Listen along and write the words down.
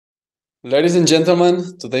Ladies and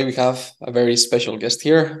gentlemen, today we have a very special guest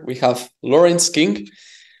here. We have Lawrence King,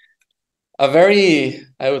 a very,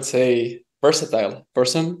 I would say, versatile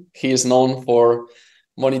person. He is known for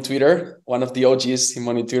Money Twitter, one of the OGs in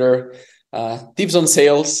Money Twitter, tips on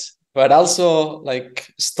sales, but also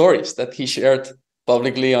like stories that he shared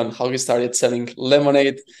publicly on how he started selling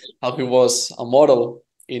lemonade, how he was a model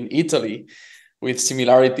in Italy with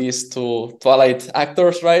similarities to Twilight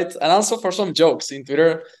actors, right? And also for some jokes in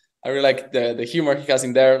Twitter. I really like the humor he has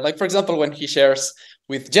in there. Like, for example, when he shares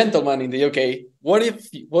with gentlemen in the UK, what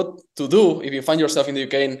to do if you find yourself in the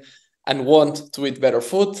UK and want to eat better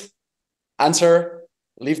food? Answer,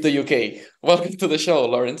 leave the UK. Welcome to the show,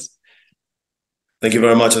 Lawrence. Thank you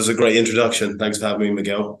very much. That was a great introduction. Thanks for having me,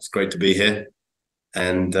 Miguel. It's great to be here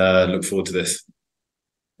and look forward to this.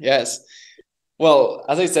 Yes. Well,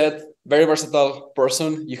 as I said, very versatile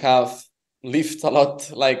person. You have lived a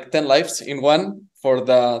lot, like 10 lives in one for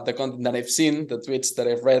the content that I've seen, the tweets that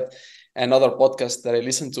I've read, and other podcasts that I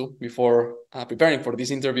listened to before preparing for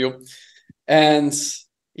this interview. And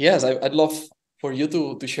yes, I'd love for you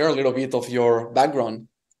to share a little bit of your background.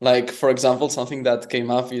 Like, for example, something that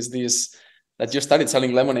came up is this, that you started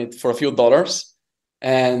selling lemonade for a few dollars.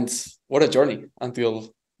 And what a journey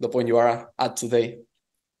until the point you are at today.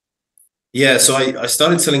 Yeah, so I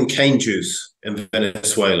started selling cane juice in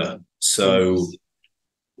Venezuela. So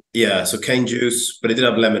yeah, so cane juice, but it did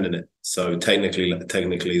have lemon in it. So technically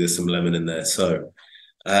there's some lemon in there. So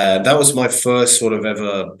that was my first sort of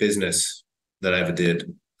ever business that I ever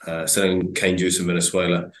did, selling cane juice in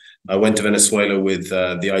Venezuela. I went to Venezuela with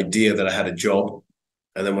the idea that I had a job.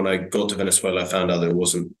 And then when I got to Venezuela, I found out that it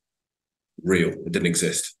wasn't real. It didn't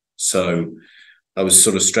exist. So I was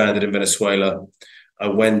sort of stranded in Venezuela. I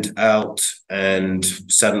went out and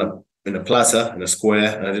sat in a plaza, in a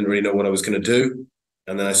square, and I didn't really know what I was going to do.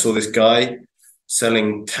 And then I saw this guy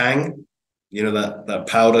selling Tang, you know, that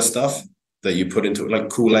powder stuff that you put into like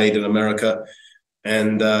Kool-Aid in America.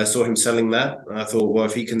 And I saw him selling that. And I thought, well,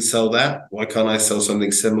 if he can sell that, why can't I sell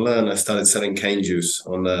something similar? And I started selling cane juice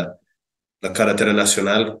on the La Carretera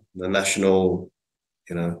Nacional, the national,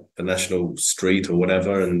 the national street or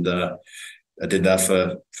whatever. And I did that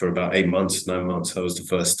for about 8 months, 9 months. That was the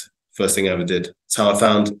first thing I ever did. It's how I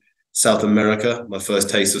found South America, my first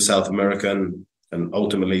taste of South America. And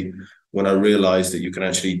ultimately, when I realized that you can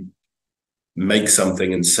actually make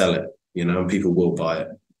something and sell it, and people will buy it.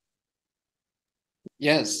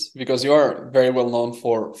 Yes, because you are very well known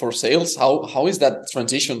for sales. How is that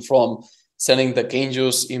transition from selling the cane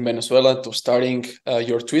juice in Venezuela to starting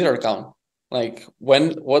your Twitter account? Like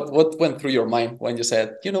what went through your mind when you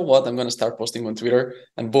said, you know what, I'm going to start posting on Twitter,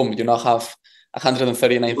 and boom, you now have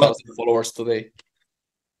 139,000 followers today.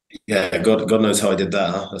 Yeah, God knows how I did that.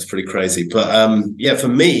 Huh? That's pretty crazy. But yeah, for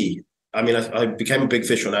me, I mean, I became a big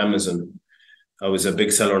fish on Amazon. I was a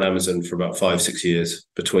big seller on Amazon for about 5-6 years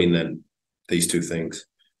between then, these two things.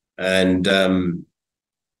 And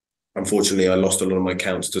unfortunately, I lost a lot of my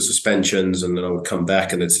accounts to suspensions, and then I would come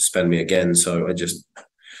back and they'd suspend me again. So I just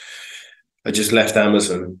left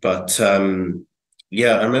Amazon. But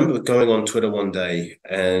yeah, I remember going on Twitter one day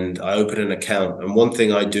and I opened an account. And one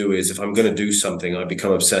thing I do is if I'm going to do something, I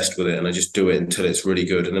become obsessed with it and I just do it until it's really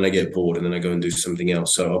good. And then I get bored and then I go and do something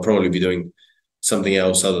else. So I'll probably be doing something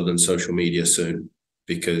else other than social media soon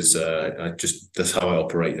because that's how I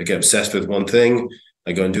operate. I get obsessed with one thing.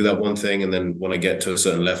 I go and do that one thing. And then when I get to a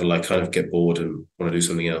certain level, I kind of get bored and want to do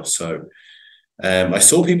something else. So I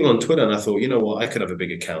saw people on Twitter and I thought, you know what, I could have a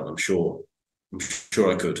big account. I'm sure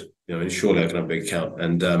I could, and surely I can have a big account.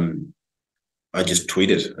 And I just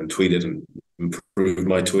tweeted and improved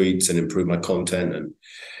my tweets and improved my content. And,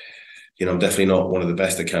 I'm definitely not one of the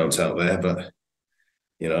best accounts out there, but,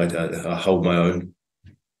 I hold my own.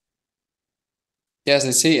 Yes,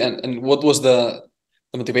 I see. And what was the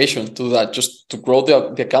motivation to that? Just to grow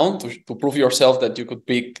the account, to prove yourself that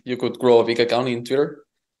you could grow a big account in Twitter?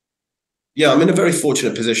 Yeah, I'm in a very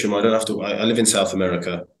fortunate position where I don't have to. I live in South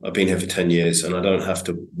America. I've been here for 10 years and I don't have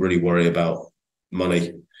to really worry about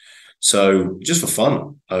money. So just for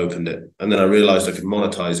fun, I opened it. And then I realized I could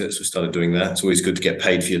monetize it. So I started doing that. It's always good to get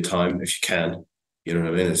paid for your time if you can. You know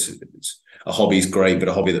what I mean? It's a hobby is great, but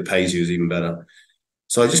a hobby that pays you is even better.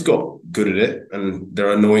 So I just got good at it. And there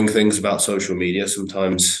are annoying things about social media.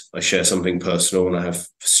 Sometimes I share something personal and I have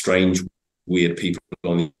strange, weird people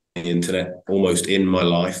on the internet almost in my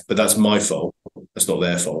life, but that's my fault. That's not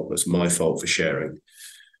their fault. That's my fault for sharing.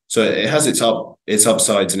 So it has its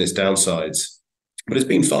upsides and its downsides, but it's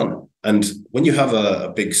been fun. And when you have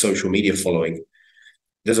a big social media following,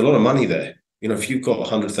 there's a lot of money there. If you've got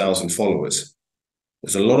 100,000 followers,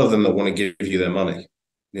 there's a lot of them that want to give you their money.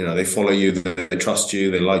 They follow you, they trust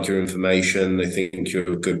you, they like your information, they think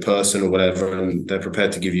you're a good person or whatever, and they're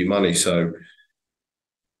prepared to give you money. So,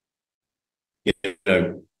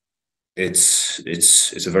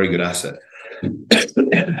 it's a very good asset.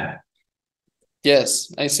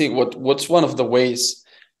 Yes, I see. What's one of the ways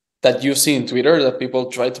that you see in Twitter that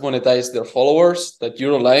people try to monetize their followers that you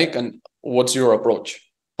don't like, and what's your approach?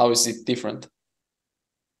 How is it different?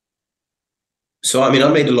 So, I mean, I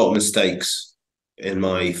made a lot of mistakes in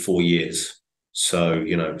my 4 years. So,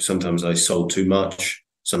 sometimes I sold too much,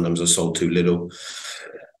 sometimes I sold too little.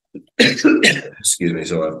 Excuse me,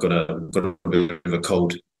 sorry, I've got a bit of a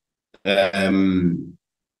cold.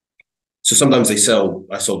 So sometimes I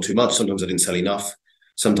sold too much, sometimes I didn't sell enough.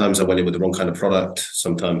 Sometimes I went in with the wrong kind of product.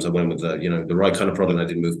 Sometimes I went with the right kind of product and I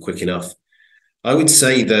didn't move quick enough. I would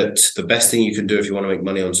say that the best thing you can do if you want to make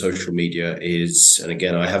money on social media is, and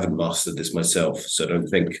again, I haven't mastered this myself, so don't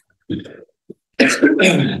think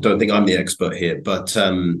I'm the expert here, but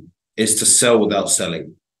is to sell without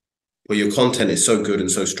selling. Where your content is so good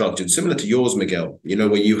and so structured, similar to yours, Miguel,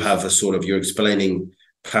 where you have you're explaining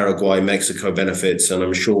Paraguay, Mexico benefits, and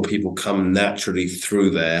I'm sure people come naturally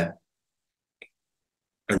through there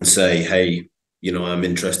and say, hey, I'm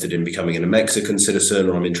interested in becoming a Mexican citizen,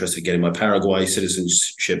 or I'm interested in getting my Paraguay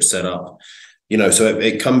citizenship set up. So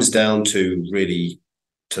it comes down to really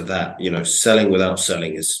to that, selling without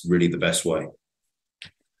selling is really the best way.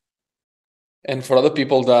 And for other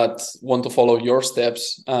people that want to follow your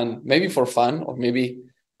steps, and maybe for fun, or maybe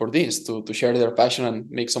for this, to share their passion and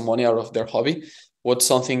make some money out of their hobby, what's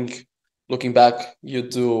something, looking back, you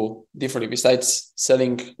do differently besides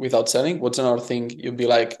selling without selling? What's another thing you'd be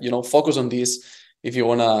like, focus on this if you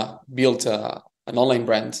want to build an online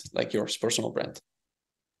brand like yours, personal brand?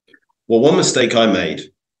 Well, one mistake I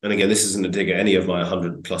made, and again, this isn't a dig at any of my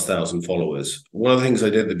 100,000+ followers. One of the things I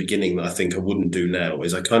did at the beginning that I think I wouldn't do now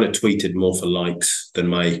is I kind of tweeted more for likes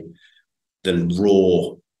than raw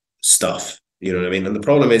stuff. You know what I mean? And the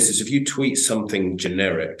problem is if you tweet something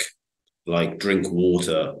generic, like drink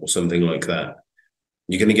water or something like that,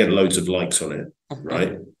 you're going to get loads of likes on it,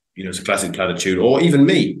 right? It's a classic platitude. Or even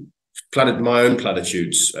me, my own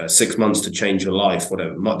platitudes, 6 months to change your life,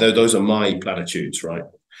 whatever. Those are my platitudes, right?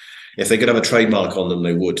 If they could have a trademark on them,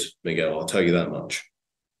 they would, Miguel, I'll tell you that much.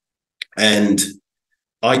 And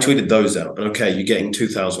I tweeted those out. And okay, you're getting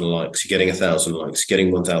 2,000 likes, you're getting 1,000 likes, you're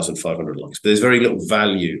getting 1,500 likes. But there's very little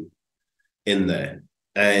value in there.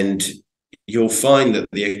 And you'll find that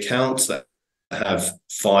the accounts that have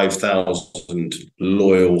 5,000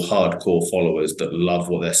 loyal, hardcore followers that love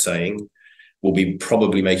what they're saying will be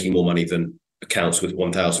probably making more money than accounts with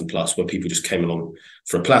 1,000+, where people just came along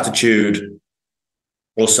for a platitude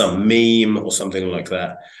or some meme or something like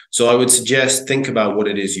that. So I would suggest think about what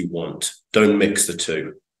it is you want. Don't mix the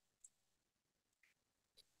two.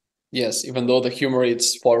 Yes, even though the humor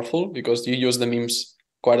is powerful because you use the memes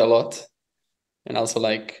quite a lot, and also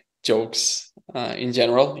like jokes in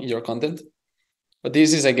general in your content. But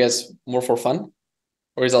this is, I guess, more for fun,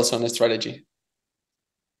 or is also a strategy?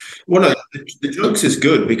 Well, no, the jokes is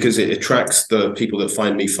good because it attracts the people that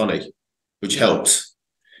find me funny, which helps.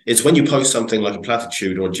 It's when you post something like a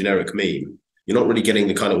platitude or a generic meme, you're not really getting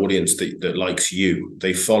the kind of audience that likes you.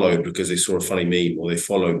 They followed because they saw a funny meme, or they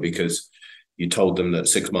followed because you told them that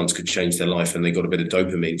 6 months could change their life and they got a bit of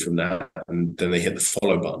dopamine from that, and then they hit the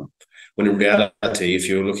follow button. When in reality, if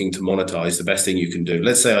you're looking to monetize, the best thing you can do,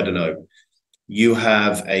 let's say, I don't know, you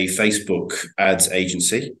have a Facebook ads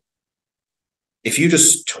agency. If you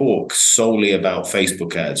just talk solely about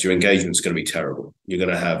Facebook ads, your engagement's going to be terrible. You're going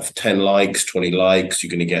to have 10 likes, 20 likes. You're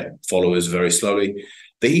going to get followers very slowly.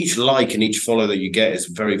 Each like and each follow that you get is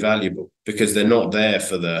very valuable because they're not there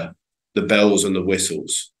for the bells and the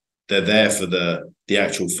whistles. They're there for the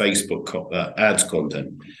actual Facebook ads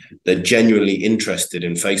content. They're genuinely interested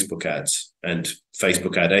in Facebook ads and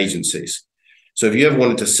Facebook ad agencies. So if you ever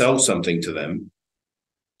wanted to sell something to them,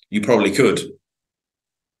 you probably could.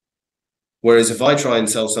 Whereas if I try and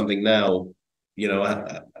sell something now,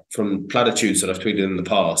 from platitudes that I've tweeted in the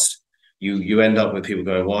past, you end up with people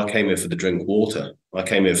going, well, I came here for the drink water. I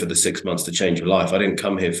came here for the 6 months to change your life. I didn't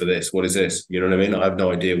come here for this. What is this? You know what I mean? I have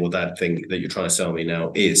no idea what that thing that you're trying to sell me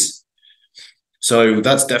now is. So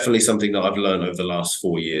that's definitely something that I've learned over the last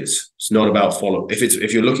 4 years. It's not about follow.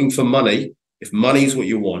 If you're looking for money, if money is what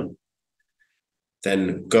you want,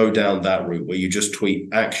 then go down that route where you just tweet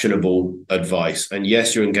actionable advice. And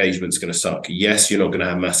yes, your engagement's going to suck. Yes, you're not going to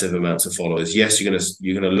have massive amounts of followers. Yes, you're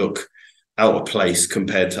going to look out of place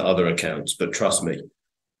compared to other accounts. But trust me,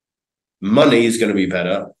 money is going to be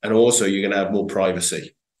better. And also you're going to have more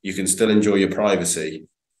privacy. You can still enjoy your privacy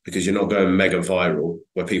because you're not going mega viral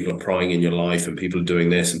where people are prying in your life and people are doing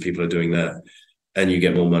this and people are doing that, and you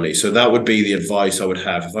get more money. So that would be the advice I would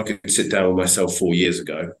have. If I could sit down with myself 4 years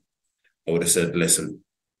ago, I would have said, listen,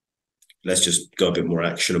 let's just go a bit more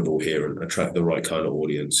actionable here and attract the right kind of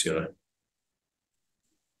audience, you know.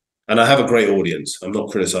 And I have a great audience. I'm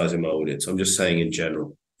not criticizing my audience. I'm just saying in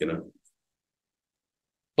general, you know.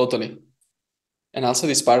 Totally. And also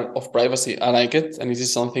this part of privacy, I like it. And this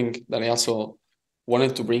is something that I also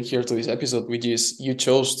wanted to bring here to this episode, which is you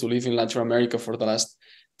chose to live in Latin America for the last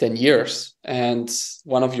 10 years. And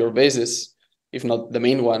one of your bases, if not the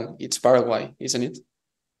main one, it's Paraguay, isn't it?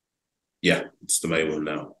 Yeah, it's the main one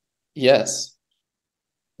now. Yes.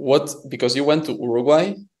 Because you went to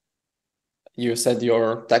Uruguay, you said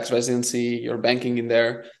your tax residency, your banking in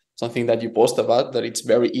there, something that you post about, that it's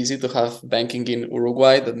very easy to have banking in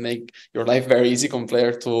Uruguay that make your life very easy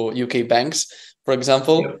compared to UK banks, for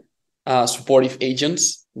example. Yeah. Supportive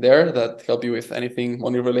agents there that help you with anything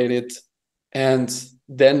money related. And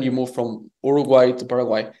then you move from Uruguay to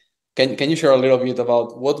Paraguay. Can you share a little bit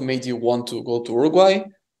about what made you want to go to Uruguay?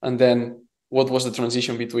 And then what was the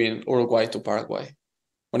transition between Uruguay to Paraguay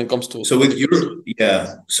when it comes to... So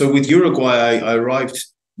with Uruguay, I arrived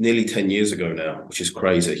nearly 10 years ago now, which is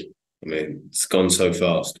crazy. I mean, it's gone so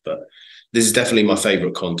fast, but this is definitely my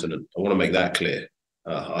favorite continent. I want to make that clear.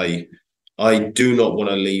 I do not want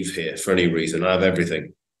to leave here for any reason. I have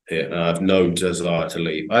everything here. I have no desire to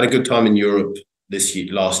leave. I had a good time in Europe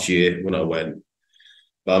last year when I went,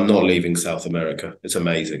 but I'm not leaving South America. It's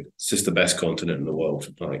amazing. It's just the best continent in the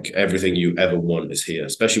world. Like everything you ever want is here,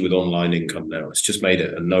 especially with online income now. It's just made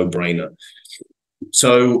it a no-brainer.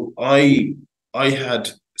 So I had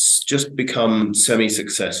just become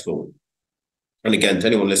semi-successful. And again, to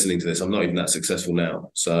anyone listening to this, I'm not even that successful now.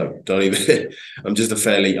 So don't even, I've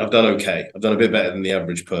done okay. I've done a bit better than the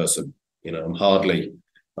average person. You know, I'm hardly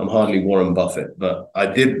Warren Buffett, but I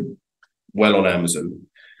did well on Amazon.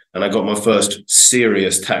 And I got my first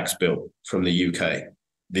serious tax bill from the UK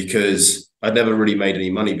because I'd never really made any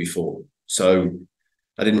money before. So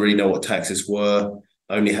I didn't really know what taxes were.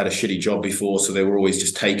 I only had a shitty job before, so they were always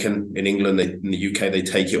just taken. In England, in the UK, they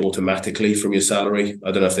take it automatically from your salary.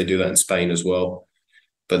 I don't know if they do that in Spain as well,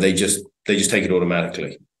 but they just take it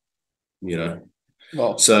automatically, you know.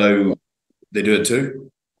 Well, so they do it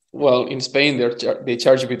too. Well, in Spain, they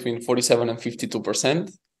charge you between 47 and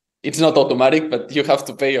 52%. It's not automatic, but you have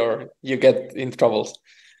to pay or you get in trouble.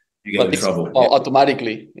 You get in trouble.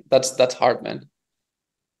 Automatically. That's hard, man.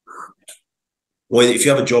 Well, if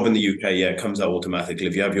you have a job in the UK, yeah, it comes out automatically.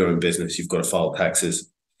 If you have your own business, you've got to file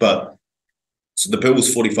taxes. But so the bill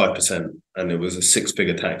was 45% and it was a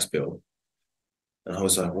 6-figure tax bill. And I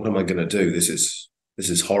was like, what am I going to do? This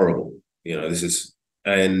is horrible. You know,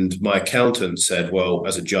 and my accountant said, well,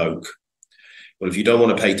 as a joke, well, if you don't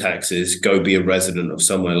want to pay taxes, go be a resident of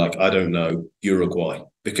somewhere like, I don't know, Uruguay,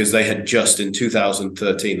 because they had just in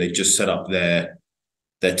 2013, they just set up their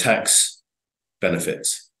tax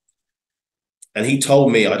benefits. And he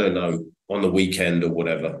told me, I don't know, on the weekend or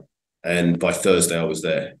whatever. And by Thursday, I was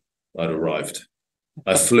there. I'd arrived.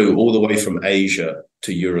 I flew all the way from Asia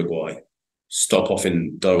to Uruguay, stop off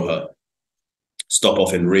in Doha, stop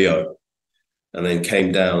off in Rio, and then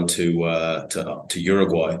came down to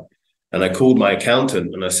Uruguay. And I called my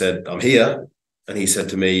accountant and I said, I'm here. And he said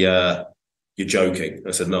to me, you're joking.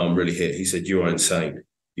 I said, no, I'm really here. He said, you are insane.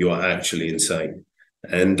 You are actually insane.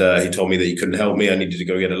 And he told me that he couldn't help me. I needed to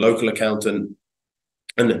go get a local accountant.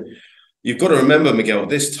 And you've got to remember, Miguel,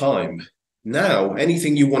 this time, now,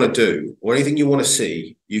 anything you want to do or anything you want to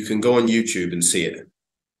see, you can go on YouTube and see it.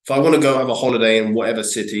 If I want to go have a holiday in whatever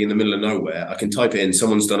city in the middle of nowhere, I can type it in.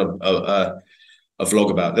 Someone's done a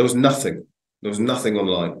vlog about it. There was nothing. There was nothing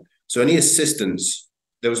online. So any assistance,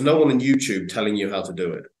 there was no one on YouTube telling you how to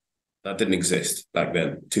do it. That didn't exist back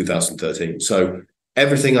then, 2013. So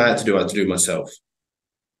everything I had to do myself.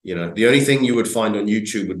 You know, the only thing you would find on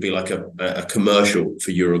YouTube would be like a commercial for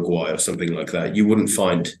Uruguay or something like that. You wouldn't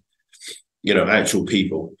find, you know, actual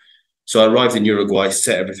people. So I arrived in Uruguay,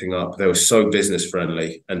 set everything up. They were so business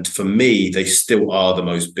friendly. And for me, they still are the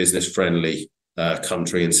most business friendly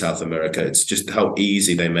country in South America. It's just how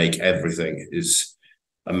easy they make everything is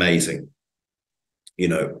amazing. You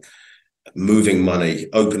know, moving money,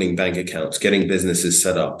 opening bank accounts, getting businesses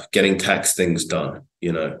set up, getting tax things done,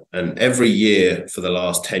 you know. And every year for the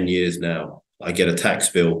last 10 years now, I get a tax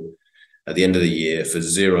bill at the end of the year for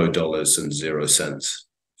 $0.00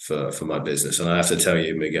 for my business. And I have to tell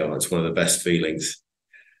you, Miguel, it's one of the best feelings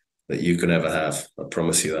that you can ever have. I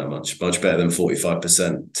promise you that much. Much better than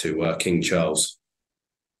 45% to King Charles.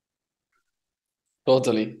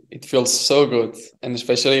 Totally. It feels so good. And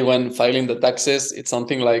especially when filing the taxes, it's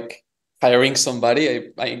something like hiring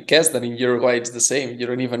somebody. I guess that in Uruguay it's the same. You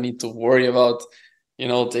don't even need to worry about,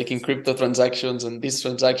 taking crypto transactions and these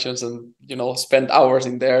transactions and, spend hours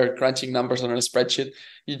in there crunching numbers on a spreadsheet.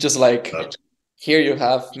 You just like, here you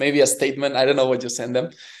have maybe a statement. I don't know what you send them,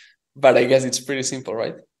 but I guess it's pretty simple,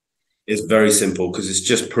 right? It's very simple because it's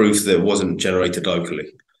just proof that it wasn't generated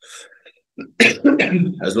locally.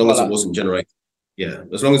 As long as it wasn't generated,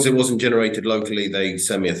 as long as it wasn't generated locally, they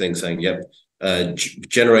send me a thing saying, "Yep,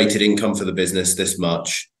 generated income for the business this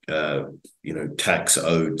much. Tax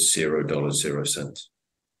owed $0, 0 cents."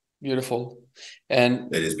 Beautiful.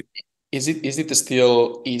 And It is. is it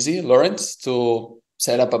still easy, Lawrence, to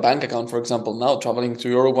set up a bank account, for example, now traveling to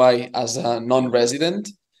Uruguay as a non-resident,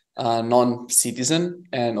 non-citizen,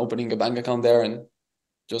 and opening a bank account there and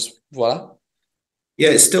just voila? Yeah,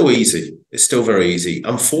 it's still easy. It's still very easy.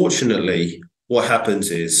 Unfortunately, what happens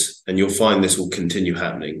is, and you'll find this will continue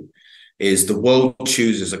happening, is the world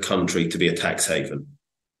chooses a country to be a tax haven.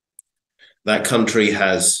 That country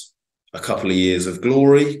has a couple of years of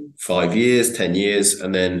glory, 5 years, 10 years,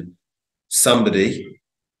 and then somebody,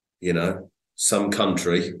 some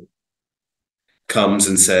country comes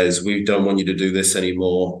and says, we don't want you to do this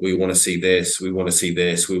anymore. We want to see this. We want to see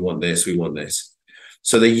this. We want this. We want this.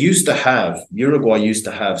 So Uruguay used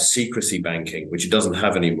to have secrecy banking, which it doesn't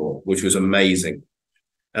have anymore, which was amazing.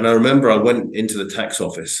 And I remember I went into the tax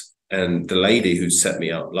office and the lady who set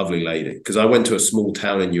me up, lovely lady, because I went to a small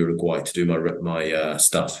town in Uruguay to do my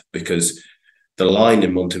stuff because the line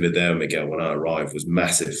in Montevideo, Miguel, when I arrived was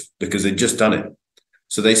massive because they'd just done it.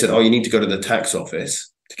 So they said, oh, you need to go to the tax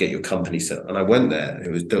office to get your company set up. And I went there.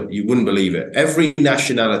 You wouldn't believe it. Every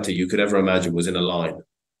nationality you could ever imagine was in a line.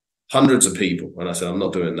 Hundreds of people. And I said, I'm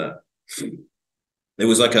not doing that. It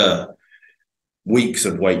was like weeks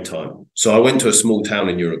of wait time. So I went to a small town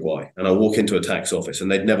in Uruguay and I walk into a tax office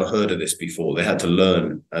and they'd never heard of this before. They had to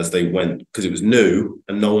learn as they went because it was new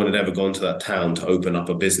and no one had ever gone to that town to open up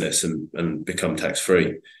a business and become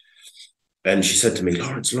tax-free. And she said to me,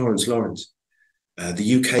 Lawrence,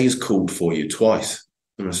 the UK has called for you twice.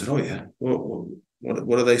 And I said, oh yeah,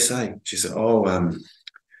 what do they say? She said,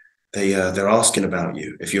 they're asking about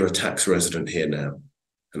you if you're a tax resident here now.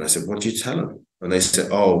 And I said, what do you tell them? And they said,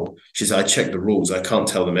 she said, I checked the rules. I can't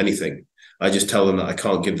tell them anything. I just tell them that I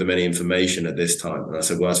can't give them any information at this time. And I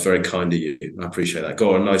said, well, that's very kind of you. I appreciate that.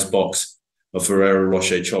 Got a nice box of Ferrero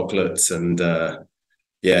Rocher chocolates. And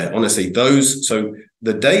honestly, so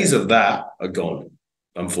the days of that are gone,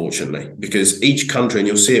 unfortunately, because each country, and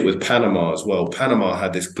you'll see it with Panama as well. Panama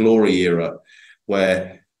had this glory era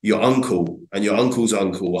where your uncle and your uncle's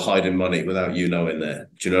uncle were hiding money without you knowing there.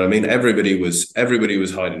 Do you know what I mean? Everybody was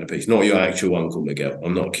hiding a piece. Not your actual uncle, Miguel.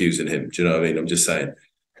 I'm not accusing him. Do you know what I mean? I'm just saying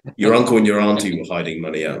your uncle and your auntie were hiding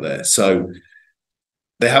money out there. So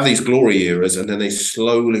they have these glory eras and then they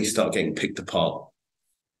slowly start getting picked apart.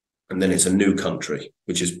 And then it's a new country,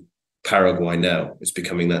 which is Paraguay now. It's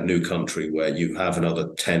becoming that new country where you have another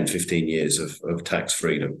 10, 15 years of tax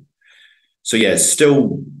freedom. So yeah, it's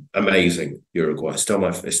still amazing, Uruguay. It's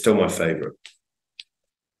still my favorite.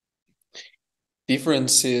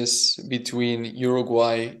 Differences between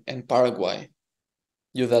Uruguay and Paraguay.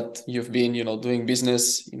 You've been, doing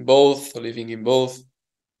business in both, living in both.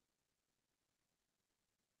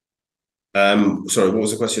 Sorry, what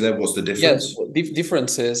was the question there? What's the difference? Yes,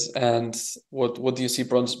 differences, and what do you see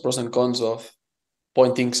pros and cons of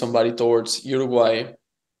pointing somebody towards Uruguay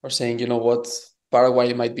or saying, you know what,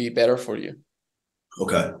 Paraguay might be better for you?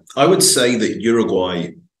 Okay. I would say that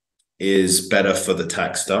Uruguay is better for the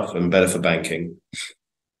tax stuff and better for banking.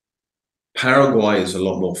 Paraguay is a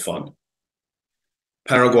lot more fun.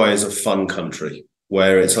 Paraguay is a fun country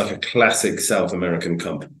where it's like a classic South American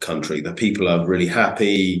country. The people are really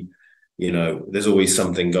happy. There's always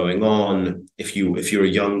something going on. If you're a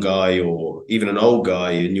young guy or even an old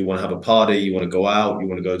guy and you want to have a party, you want to go out, you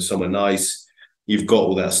want to go somewhere nice, you've got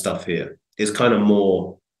all that stuff here. It's kind of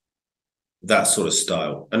more that sort of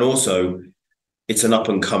style. And also it's an up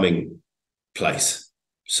and coming place.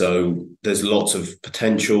 So there's lots of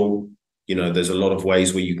potential. There's a lot of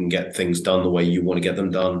ways where you can get things done the way you want to get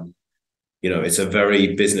them done. It's a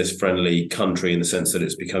very business friendly country in the sense that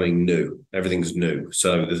it's becoming new. Everything's new.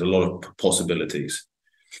 So there's a lot of possibilities.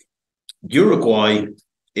 Uruguay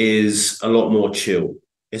is a lot more chill.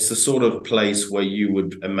 It's the sort of place where you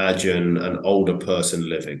would imagine an older person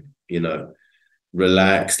living,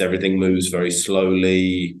 relaxed. Everything moves very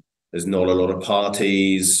slowly. There's not a lot of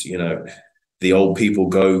parties. The old people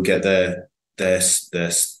go get their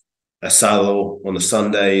asado on the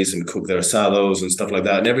Sundays and cook their asados and stuff like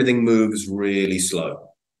that. And everything moves really slow.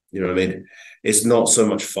 You know what I mean? It's not so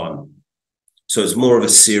much fun. So it's more of a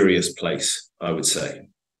serious place, I would say.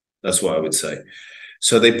 That's what I would say.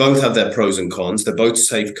 So they both have their pros and cons. They're both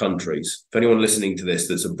safe countries. If anyone listening to this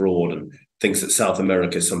that's abroad and thinks that South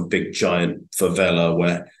America is some big giant favela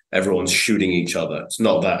where everyone's shooting each other, it's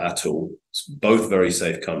not that at all. It's both very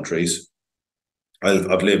safe countries.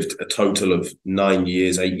 I've lived a total of 9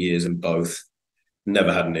 years, 8 years in both.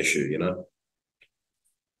 Never had an issue, you know?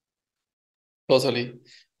 Totally.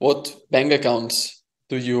 What bank accounts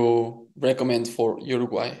do you recommend for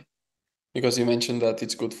Uruguay? Because you mentioned that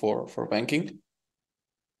it's good for banking.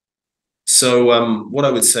 So what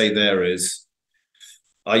I would say there is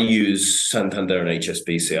I use Santander and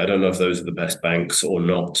HSBC. I don't know if those are the best banks or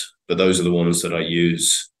not, but those are the ones that I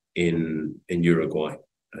use in Uruguay.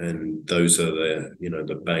 And those are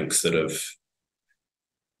the banks that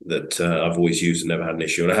I've always used and never had an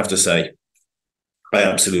issue. And I have to say, I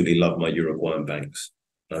absolutely love my Uruguayan banks.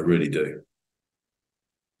 I really do.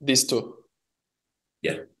 These two.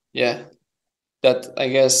 Yeah. Yeah. That, I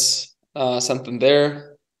guess,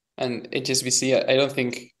 Santander and HSBC, I don't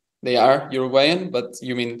think they are Uruguayan, but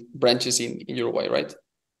you mean branches in Uruguay, right?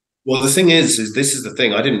 Well, the thing is this is the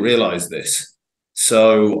thing. I didn't realize this.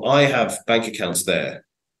 So I have bank accounts there.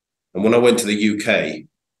 And when I went to the UK,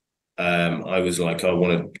 I was like, I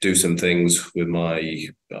want to do some things with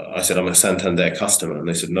I said, I'm a Santander customer. And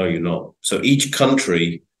they said, no, you're not. So each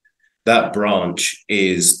country, that branch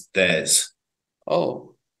is theirs.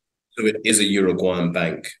 Oh. So it is a Uruguayan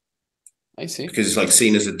bank. I see. Because it's like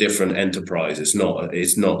seen as a different enterprise. It's not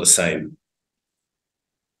the same.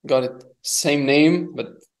 Got it. Same name,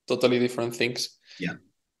 but totally different things. Yeah.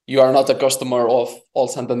 You are not a customer of all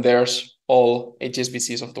Santanders, all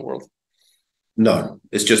HSBCs of the world. No,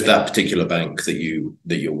 it's just that particular bank that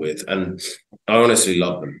you're with. And I honestly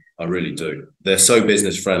love them. I really do. They're so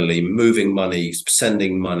business friendly, moving money,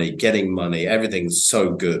 sending money, getting money. Everything's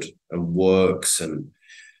so good and works. And,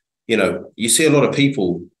 you see a lot of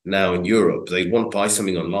people now in Europe, they want to buy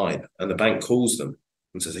something online and the bank calls them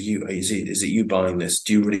and says, is it you buying this?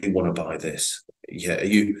 Do you really want to buy this? Yeah.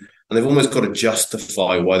 And they've almost got to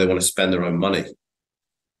justify why they want to spend their own money.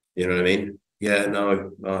 You know what I mean? Yeah,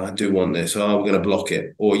 no, I do want this. Oh, we're going to block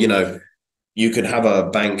it. Or, you could have a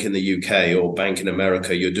bank in the UK or bank in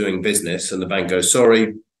America, you're doing business and the bank goes,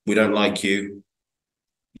 sorry, we don't like you.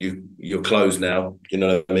 You're closed now. You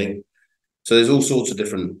know what I mean? So there's all sorts of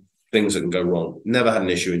different things that can go wrong. Never had an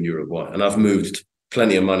issue in Uruguay. And I've moved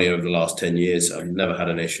plenty of money over the last 10 years. I've never had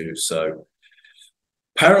an issue. So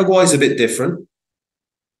Paraguay's a bit different.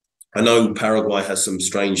 I know Paraguay has some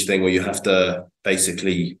strange thing where you have to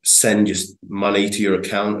basically send your money to your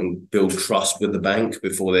account and build trust with the bank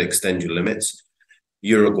before they extend your limits.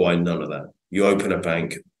 Uruguay, none of that. You open a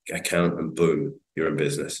bank account and boom, you're in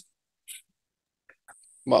business.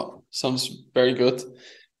 Wow, sounds very good.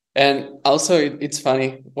 And also it's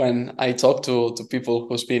funny when I talk to people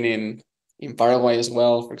who's been in Paraguay as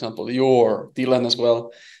well, for example, you or Dylan as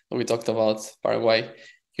well. We talked about Paraguay,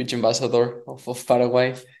 huge ambassador of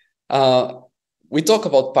Paraguay. We talk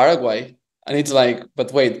about Paraguay and it's like,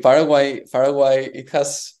 but wait, Paraguay, it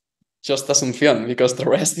has just Asunción because the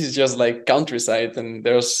rest is just like countryside and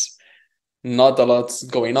there's not a lot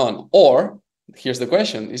going on. Or here's the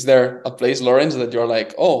question, is there a place, Lawrence, that you're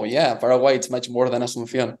like, oh yeah, Paraguay, it's much more than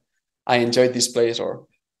Asunción. I enjoyed this place, or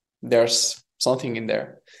there's something in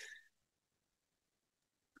there?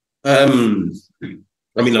 I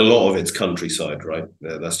mean, a lot of it's countryside, right?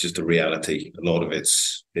 That's just a reality. A lot of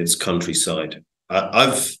it's countryside.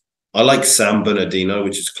 I like San Bernardino,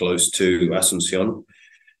 which is close to Asunción.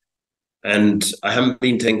 And I haven't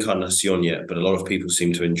been to Encarnacion yet, but a lot of people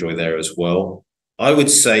seem to enjoy there as well. I would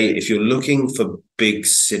say if you're looking for big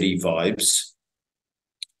city vibes,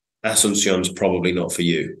 Asunción's probably not for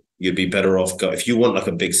you. You'd be better off if you want like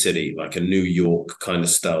a big city, like a New York kind of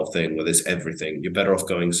style thing where there's everything, you're better off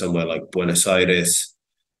going somewhere like Buenos Aires,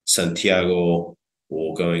 Santiago,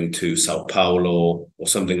 or going to Sao Paulo or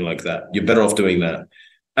something like that. You're better off doing that.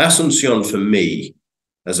 Asunción for me,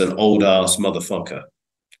 as an old ass motherfucker,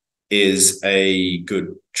 is a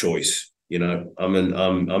good choice. I'm in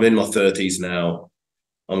my 30s now.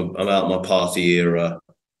 I'm out my party era.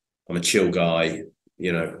 I'm a chill guy.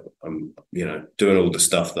 I'm doing all the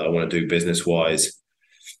stuff that I want to do business wise.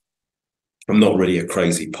 I'm not really a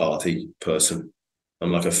crazy party person.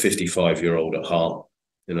 I'm like a 55-year-old at heart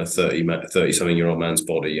in a 30-something-year-old man's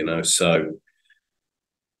body, So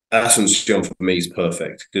Asunción for me is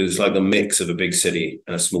perfect because it's like the mix of a big city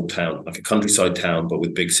and a small town, like a countryside town, but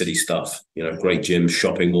with big city stuff, great gyms,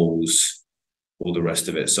 shopping malls, all the rest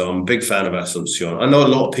of it. So I'm a big fan of Asunción. I know a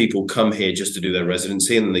lot of people come here just to do their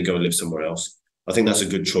residency and then they go and live somewhere else. I think that's a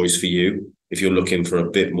good choice for you if you're looking for a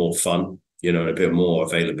bit more fun, a bit more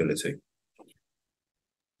availability.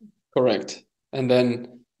 Correct. And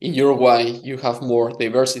then in Uruguay, you have more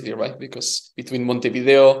diversity, right? Because between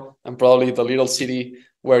Montevideo and probably the little city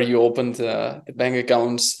where you opened the bank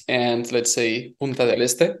accounts and let's say Punta del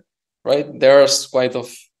Este, right? There's quite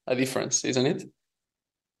of a difference, isn't it?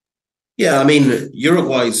 Yeah, I mean,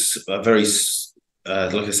 Uruguay's a very,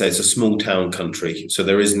 like I say, it's a small town country. So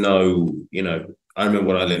there is no, I remember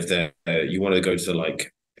when I lived there, you want to go to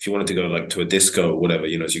if you wanted to go to a disco or whatever,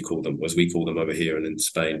 as you call them, as we call them over here and in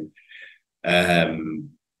Spain,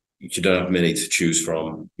 you don't have many to choose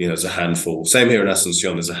from. There's a handful. Same here in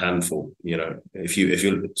Asunción, there's a handful.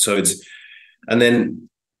 And then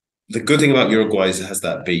the good thing about Uruguay is it has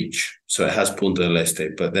that beach, so it has Punta del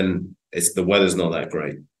Este, but then the weather's not that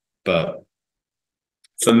great. But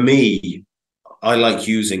for me, I like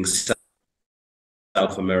using South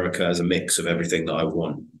America as a mix of everything that I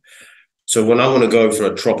want. So when I want to go for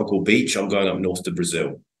a tropical beach, I'm going up north to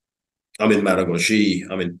Brazil. I'm in Maragogi,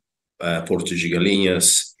 I'm in Porto de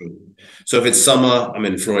Galinhas. So if it's summer, I'm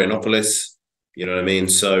in Florianopolis, you know what I mean?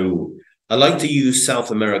 So I like to use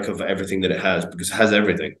South America for everything that it has because it has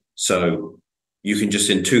everything. So you can just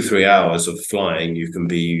in 2-3 hours of flying, you can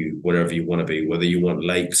be wherever you want to be, whether you want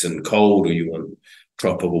lakes and cold or you want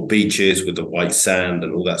tropical beaches with the white sand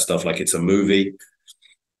and all that stuff like it's a movie.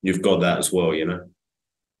 You've got that as well,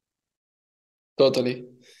 Totally.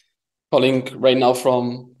 Calling right now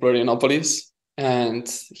from Florianopolis, and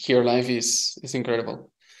here life is incredible.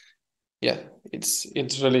 Yeah, it's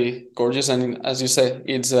really gorgeous, and as you say,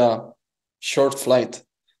 it's a short flight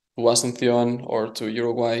to Asunción or to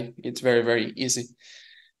Uruguay. It's very, very easy.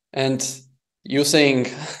 And you saying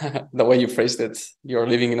the way you phrased it, you're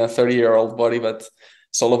living in a 30-year-old body, but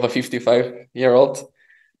soul of a 55-year-old.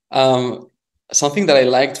 Something that I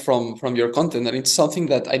liked from your content, and it's something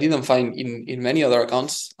that I didn't find in many other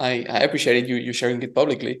accounts. I appreciated you sharing it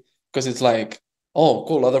publicly because it's like, oh,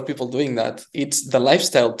 cool, other people doing that. It's the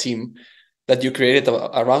lifestyle team that you created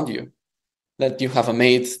around you, that you have a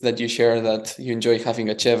mate that you share, that you enjoy having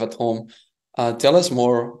a chef at home. Tell us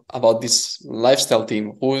more about this lifestyle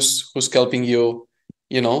team. Who's helping you,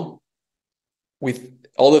 with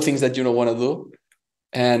all the things that you don't want to do,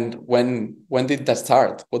 and when did that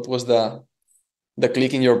start? What was the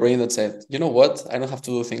click in your brain that said, you know what, I don't have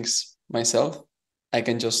to do things myself. I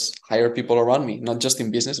can just hire people around me, not just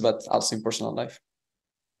in business, but also in personal life?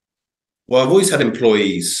 Well, I've always had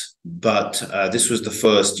employees, but this was the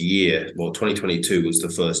first year. Well, 2022 was the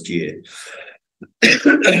first year,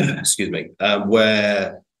 excuse me,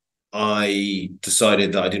 where I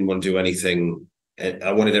decided that I didn't want to do anything.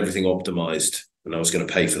 I wanted everything optimized and I was going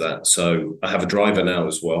to pay for that. So I have a driver now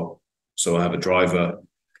as well. So I have a driver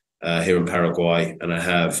here in Paraguay, and I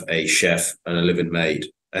have a chef and a live-in maid.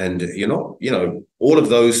 And all of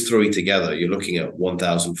those three together, you're looking at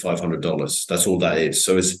 $1,500. That's all that is.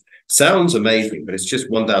 So it sounds amazing, but it's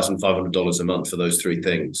just $1,500 a month for those three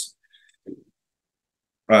things.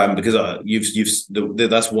 Because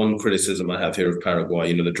that's one criticism I have here of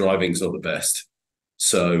Paraguay. The driving's not the best.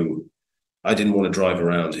 So I didn't want to drive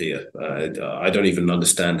around here. I don't even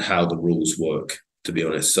understand how the rules work, to be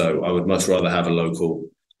honest. So I would much rather have a local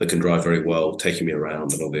that can drive very well, taking me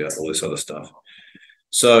around and all this other stuff.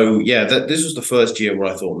 So yeah, this was the first year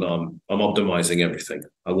where I thought, no, I'm optimizing everything.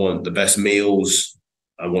 I want the best meals.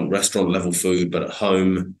 I want restaurant level food, but at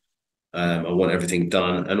home. I want everything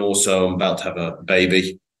done. And also I'm about to have a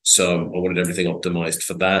baby. So I wanted everything optimized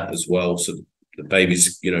for that as well. So the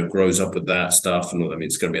baby's, grows up with that stuff. And I mean,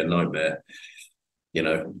 it's going to be a nightmare.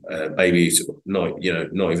 Baby's not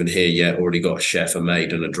even here yet, already got a chef, a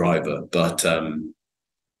maid and a driver. But,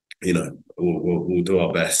 we'll do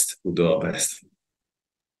our best. We'll do our best.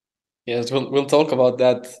 Yes, we'll talk about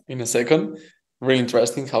that in a second. Really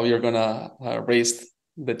interesting how you're gonna raise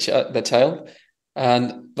the child.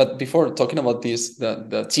 But before talking about this,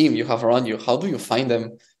 the team you have around you, how do you find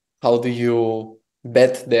them? How do you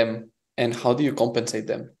vet them? And how do you compensate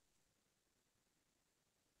them?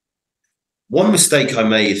 One mistake I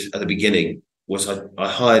made at the beginning was I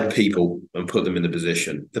hired people and put them in the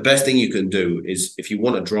position. The best thing you can do is, if you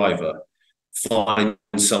want a driver, find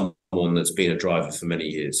someone that's been a driver for many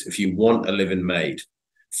years. If you want a live-in maid,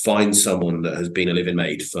 find someone that has been a live-in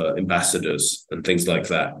maid for ambassadors and things like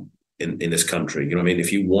that in this country. You know what I mean?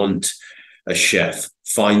 If you want a chef,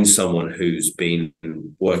 find someone who's been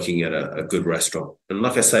working at a good restaurant. And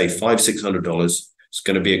like I say, $500-600, it's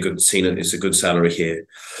going to be a good scene. It's a good salary here.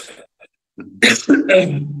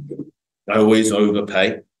 I always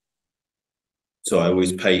overpay. So I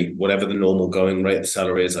always pay whatever the normal going rate of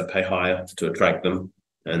salary is. I pay higher to attract them.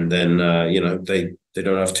 and then they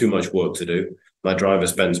don't have too much work to do. My driver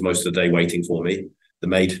spends most of the day waiting for me. The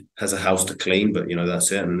maid has a house to clean, but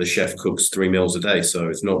that's it. And the chef cooks 3 meals a day, so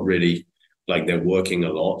it's not really like they're working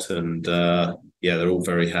a lot. And they're all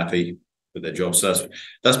very happy with their jobs. So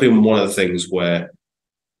that's been one of the things where,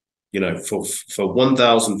 for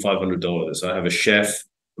 $1,500, I have a chef,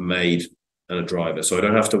 a maid, and a driver. So I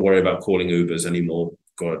don't have to worry about calling Ubers anymore.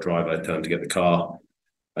 Got a driver, I tell him to get the car.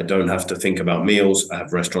 I don't have to think about meals. I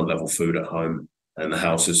have restaurant level food at home, and the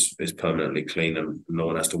house is permanently clean, and no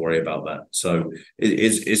one has to worry about that. So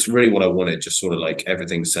it's really what I wanted, just sort of like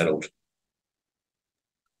everything settled.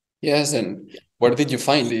 Yes, and where did you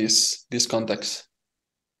find these contacts?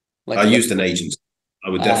 I used an agency. I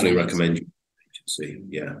would definitely recommend you an agency,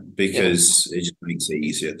 because it just makes it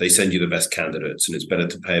easier. They send you the best candidates, and it's better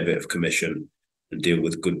to pay a bit of commission and deal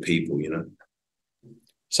with good people,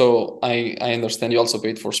 So I understand you also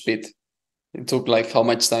paid for speed. It took like how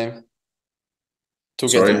much time to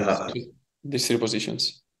get to these 3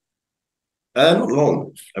 positions? Not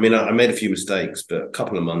long. I mean, I made a few mistakes, but a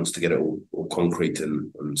couple of months to get it all concrete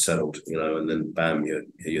and settled, and then bam,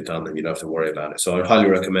 you're done, and you don't have to worry about it. So I highly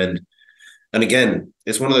recommend. And again,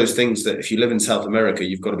 it's one of those things that if you live in South America,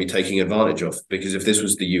 you've got to be taking advantage of, because if this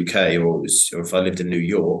was the UK or if I lived in New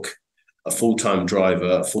York, a full-time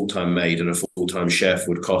driver, a full-time maid, and a full-time chef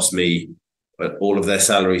would cost me, but all of their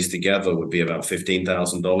salaries together would be about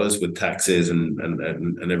 $15,000 with taxes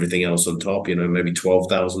and everything else on top, maybe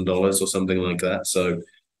 $12,000 or something like that. So,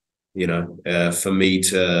 for me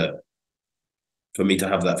to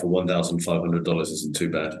have that for $1,500 isn't too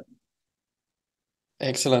bad.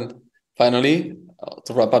 Excellent. Finally,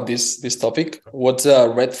 to wrap up this topic, what's a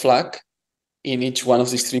red flag in each one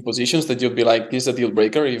of these 3 positions that you'd be like, this is a deal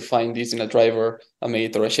breaker if you find this in a driver, a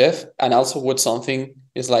maid, or a chef? And also what something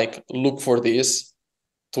is like, look for this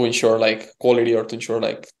to ensure like quality, or to ensure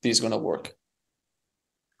like this is going to work?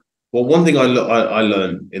 Well, one thing I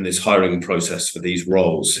learned in this hiring process for these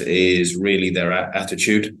roles is really their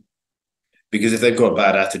attitude. Because if they've got a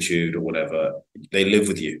bad attitude or whatever, they live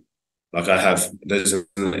with you. Like there's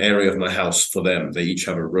an area of my house for them. They each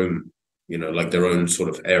have a room, like their own sort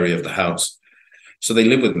of area of the house. So they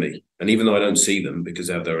live with me. And even though I don't see them because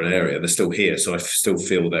they have their own area, they're still here. So I still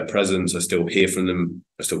feel their presence. I still hear from them.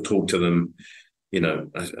 I still talk to them.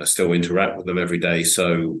 I still interact with them every day.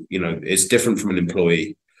 So, it's different from an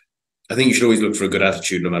employee. I think you should always look for a good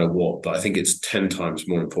attitude no matter what. But I think it's 10 times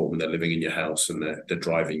more important they're living in your house and they're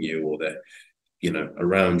driving you, or they're,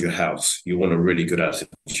 around your house. You want a really good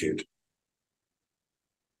attitude.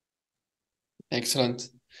 Excellent.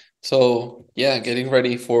 So getting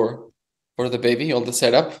ready for the baby, all the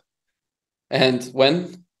setup. And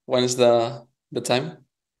when is the time?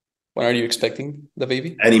 When are you expecting the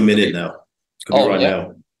baby? Any minute now. It's going to be right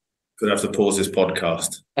now. Could have to pause this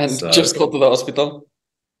podcast and just go to the hospital.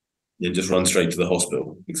 Yeah, just run straight to the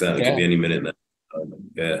hospital. Exactly. Could be any minute now.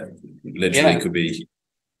 Literally could be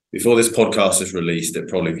before this podcast is released. I'll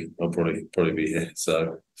probably be here.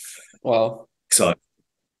 So wow, excited.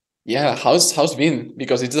 Yeah, how's been,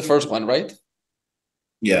 because it's the first one, right?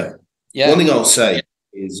 Yeah. One thing I'll say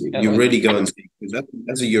is you really go and see, because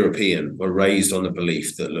as a European, we're raised on the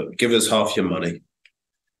belief that, look, give us half your money.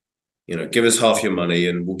 Give us half your money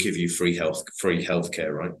and we'll give you free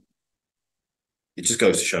healthcare, right? It just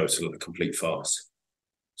goes to show it's a complete farce.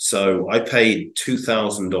 So I paid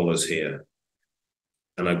 $2,000 here,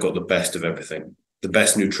 and I've got the best of everything. The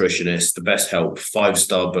best nutritionist, the best help,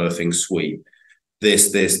 5-star birthing suite,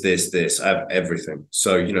 this. I have everything.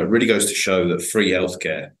 So, it really goes to show that free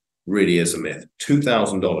healthcare really is a myth.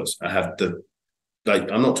 $2,000. I have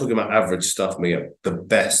I'm not talking about average stuff, Miguel, the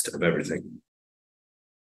best of everything.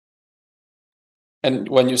 And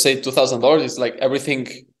when you say $2,000, it's like everything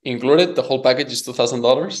included, the whole package is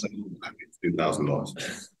 $2,000?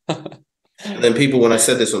 $2,000. And then people, when I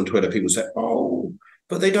said this on Twitter, people say, oh,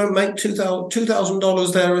 but they don't make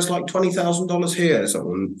 $2,000 there. It's like $20,000 here.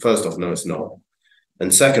 So, first off, no, it's not.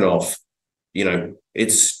 And second off,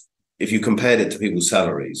 it's, if you compared it to people's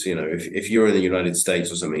salaries, if you're in the United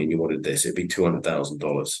States or something and you wanted this, it'd be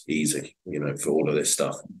 $200,000 easy, for all of this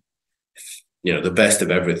stuff. The best of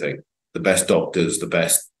everything, the best doctors, the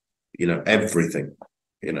best, everything,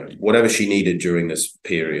 whatever she needed during this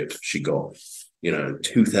period, she got,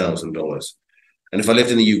 $2,000. And if I lived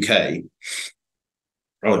in the UK,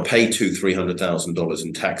 I would pay $300,000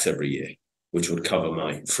 in tax every year, which would cover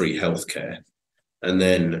my free healthcare. And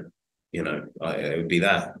then, it would be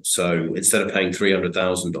that. So instead of paying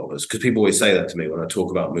 $300,000, because people always say that to me when I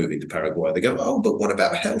talk about moving to Paraguay, they go, oh, but what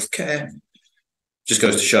about healthcare? Just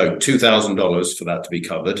goes to show $2,000 for that to be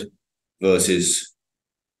covered versus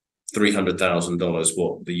 $300,000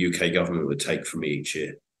 what the UK government would take from me each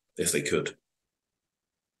year if they could.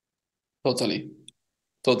 Totally.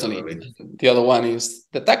 You know what I mean? The other one is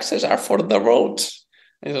the taxes are for the roads.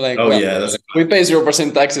 It's like, Oh well, yeah, we pay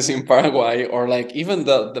 0% taxes in Paraguay, or like even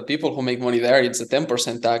the people who make money there, it's a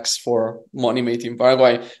 10% tax for money made in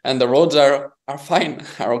Paraguay, and the roads are fine,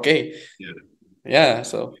 are okay. Yeah,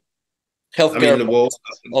 so healthcare, all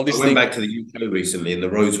I these went things. back to the UK recently, and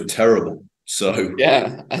the roads were terrible. So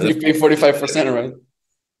Yeah, and you pay 45%, right?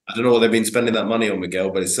 I don't know what they've been spending that money on,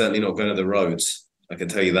 Miguel, but it's certainly not going to the roads. I can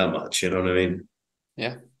tell you that much. You know what I mean?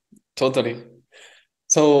 Yeah, totally.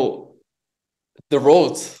 So the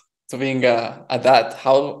road to being a dad,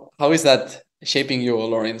 how is that shaping you,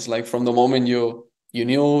 Lawrence? Like from the moment you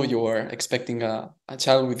knew you were expecting a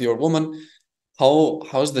child with your woman,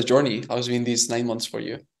 how's the journey? How's been these 9 months for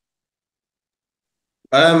you?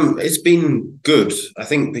 It's been good. I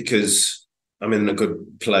think because I'm in a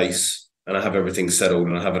good place and I have everything settled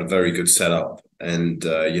and I have a very good setup, and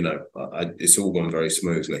it's all gone very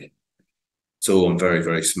smoothly. It's all gone very,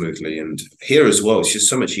 very smoothly, and here as well, it's just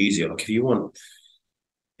so much easier. Like if you want,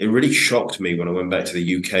 it really shocked me when I went back to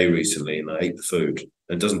the UK recently and I ate the food.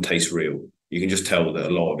 It doesn't taste real. You can just tell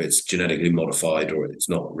that a lot of it's genetically modified or it's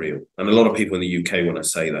not real. And a lot of people in the UK, when I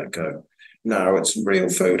say that, go, "No, it's real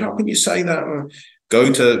food. How can you say that?"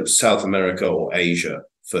 Go to South America or Asia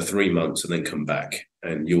for 3 months and then come back,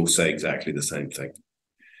 and you'll say exactly the same thing.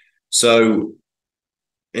 So,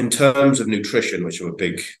 in terms of nutrition, which I'm a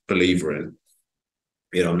big believer in,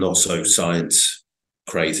 I'm not so science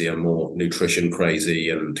crazy. I'm more nutrition crazy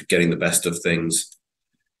and getting the best of things.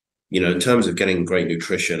 In terms of getting great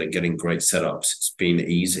nutrition and getting great setups, it's been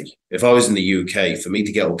easy. If I was in the UK, for me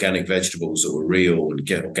to get organic vegetables that were real and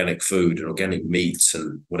get organic food and organic meats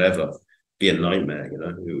and whatever, be a nightmare,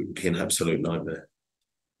 it would be an absolute nightmare.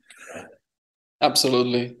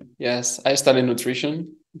 Absolutely. Yes. I studied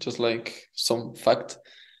nutrition, just like some fact,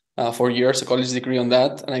 4 years, a college degree on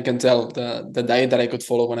that. And I can tell the diet that I could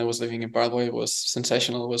follow when I was living in Paraguay was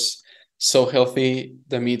sensational. It was so healthy.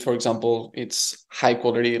 The meat, for example, it's high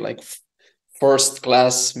quality, like first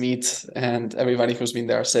class meat. And everybody who's been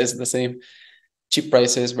there says the same. Cheap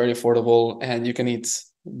prices, very affordable, and you can eat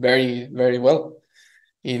very, very well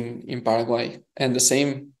in Paraguay. And the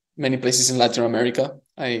same many places in Latin America.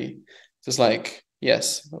 I just like,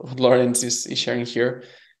 yes, what Lawrence is sharing here,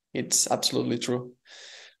 it's absolutely true.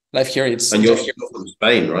 Life here, it's And you're from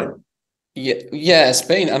Spain, right? yeah,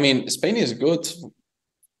 Spain. I mean, Spain is good,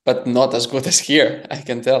 but not as good as here. I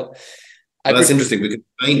can tell. That's interesting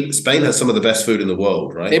because Spain has some of the best food in the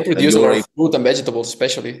world, right? They produce a lot of fruit and vegetables,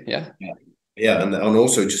 especially. Yeah. Yeah, and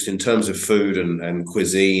also just in terms of food and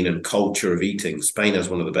cuisine and culture of eating, Spain has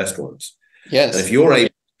one of the best ones. Yes. And if you're able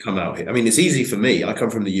to come out here, I mean, it's easy for me. I come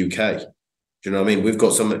from the UK. Do you know what I mean? We've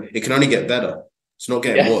got it can only get better. It's not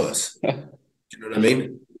getting worse. Do you know what I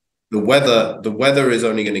mean? The weather is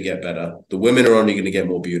only going to get better. The women are only going to get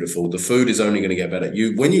more beautiful. The food is only going to get better.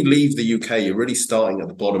 When you leave the UK, you're really starting at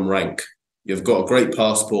the bottom rank. You've got a great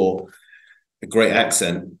passport, a great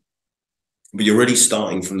accent, but you're really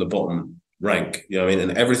starting from the bottom rank. You know what I mean?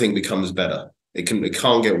 And everything becomes better. It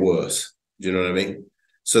can't get worse. Do you know what I mean?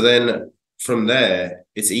 So then from there,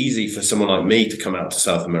 it's easy for someone like me to come out to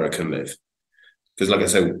South America and live. Because like I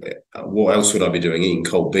said, what else would I be doing? Eating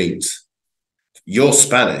cold beans. You're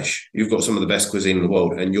Spanish. You've got some of the best cuisine in the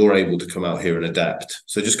world, and you're able to come out here and adapt.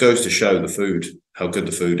 So it just goes to show how good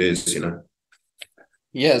the food is,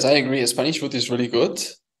 Yes, I agree. Spanish food is really good.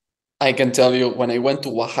 I can tell you, when I went to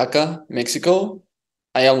Oaxaca, Mexico,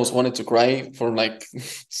 I almost wanted to cry for like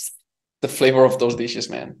the flavor of those dishes,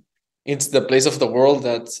 man. It's the place of the world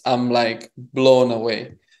that I'm like blown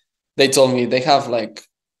away. They told me they have like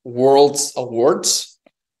world's awards,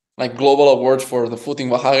 like global awards for the food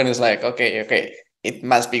in Oaxaca, and it's like, okay, it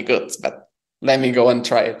must be good, but let me go and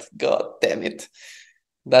try it. God damn it.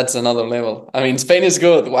 That's another level. I mean, Spain is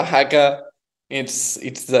good. Oaxaca, it's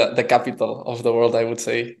the capital of the world, I would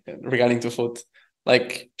say, regarding to food.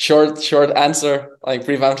 Like short answer, like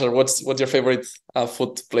brief answer. What's your favorite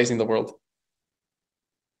food place in the world?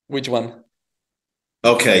 Which one?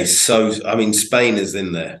 Okay, so I mean, Spain is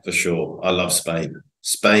in there for sure. I love Spain.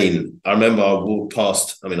 Spain. I remember I walked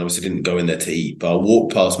past. I mean, obviously didn't go in there to eat, but I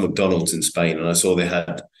walked past McDonald's in Spain and I saw they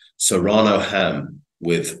had Serrano ham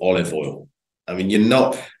with olive oil. I mean, you're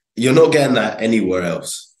not getting that anywhere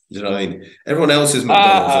else. You know what I mean? Everyone else's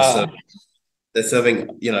McDonald's they're serving,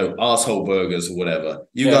 asshole burgers or whatever.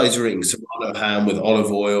 You guys are eating Serrano ham with olive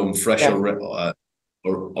oil and fresh oregano.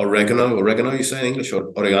 Oregano, you say in English?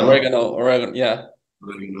 Or oregano? Oregano, yeah.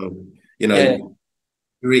 Oregano.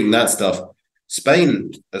 You're eating that stuff.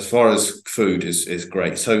 Spain, as far as food, is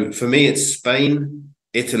great. So for me, it's Spain,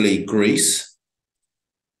 Italy, Greece,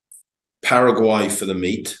 Paraguay for the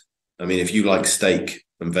meat. I mean, if you like steak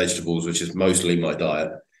and vegetables, which is mostly my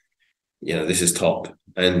diet, this is top.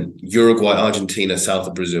 And Uruguay, Argentina, south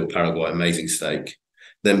of Brazil, Paraguay, amazing steak.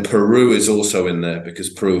 Then Peru is also in there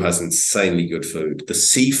because Peru has insanely good food. The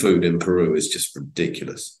seafood in Peru is just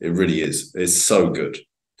ridiculous. It really is. It's so good.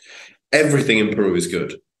 Everything in Peru is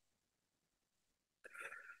good.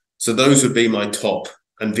 So those would be my top.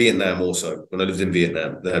 And Vietnam also. When I lived in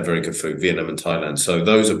Vietnam, they had very good food, Vietnam and Thailand. So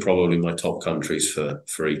those are probably my top countries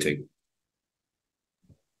for eating.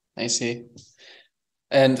 I see.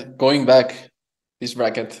 And going back, this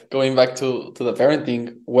bracket, going back to the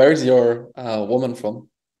parenting, where's your woman from?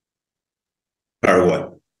 Paraguay.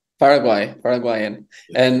 Paraguayan.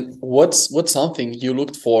 And what's something you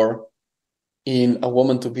looked for in a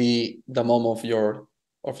woman to be the mom of your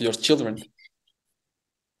children?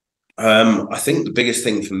 I think the biggest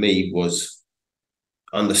thing for me was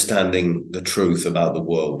understanding the truth about the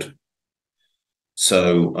world.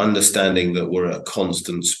 So understanding that we're at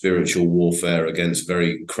constant spiritual warfare against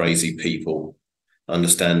very crazy people,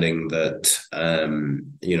 understanding that,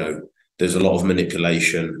 there's a lot of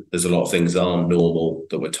manipulation. There's a lot of things that aren't normal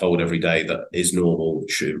that we're told every day that is normal,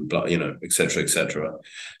 et cetera, et cetera.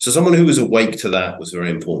 So someone who was awake to that was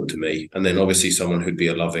very important to me. And then obviously someone who'd be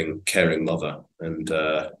a loving, caring mother. And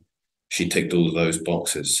she ticked all of those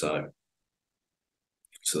boxes. So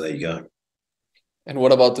there you go. And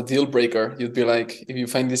what about the deal breaker? You'd be like, if you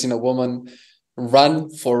find this in a woman,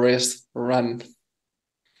 run, Forrest, run.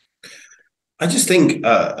 I think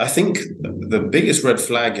the biggest red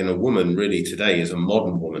flag in a woman really today is a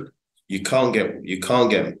modern woman. You can't get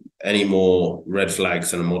any more red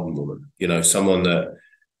flags than a modern woman. Someone that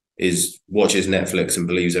watches Netflix and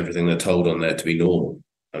believes everything they're told on there to be normal.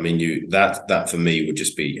 I mean, that for me would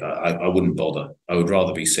just be I wouldn't bother. I would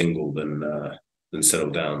rather be single than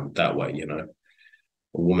settle down that way.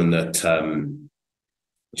 A woman that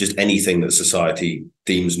just anything that society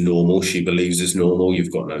deems normal, she believes is normal.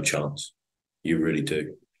 You've got no chance. You really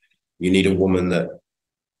do. You need a woman that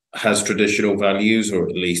has traditional values, or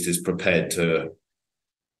at least is prepared to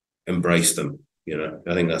embrace them.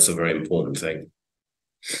 I think that's a very important thing.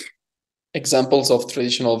 Examples of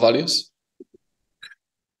traditional values?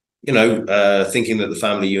 Thinking that the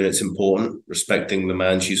family unit's important, respecting the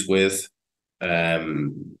man she's with,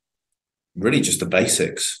 really just the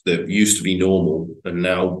basics that used to be normal and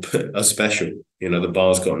now are special. The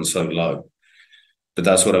bar's gotten so low. But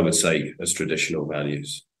that's what I would say as traditional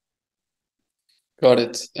values. Got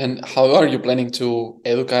it. And how are you planning to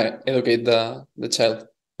educate the child?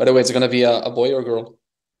 By the way, it's going to be a boy or girl?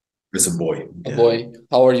 It's a boy. A boy.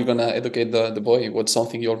 How are you going to educate the boy? What's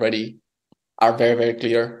something you already are very, very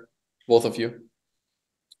clear, both of you?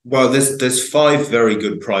 Well, there's 5 very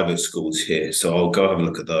good private schools here, so I'll go have a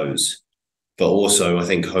look at those. But also, I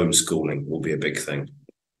think homeschooling will be a big thing.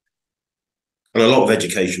 And a lot of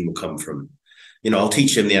education will come from, I'll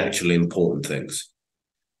teach him the actually important things.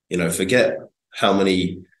 Forget how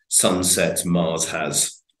many sunsets Mars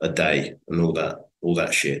has a day and all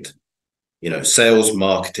that shit. Sales,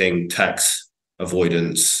 marketing, tax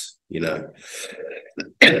avoidance, all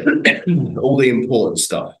the important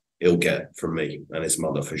stuff he'll get from me and his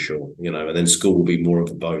mother for sure, and then school will be more of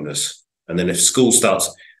a bonus. And then if school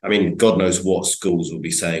starts, I mean, God knows what schools will be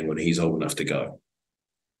saying when he's old enough to go.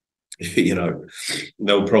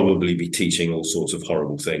 They'll probably be teaching all sorts of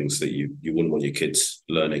horrible things that you wouldn't want your kids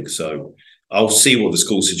learning. So I'll see what the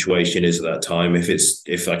school situation is at that time.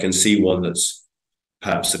 If I can see one that's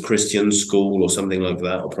perhaps a Christian school or something like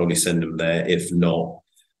that, I'll probably send them there. If not,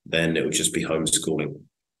 then it would just be homeschooling.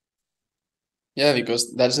 Yeah,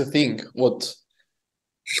 because that's the thing.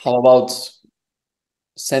 How about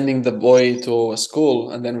sending the boy to a school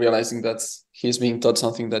and then realizing that he's being taught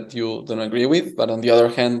something that you don't agree with, but on the other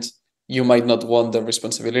hand, you might not want the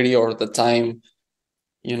responsibility or the time,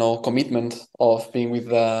 commitment of being with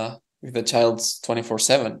the child's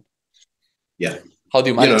 24/7. Yeah. How do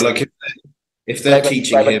you manage? If they're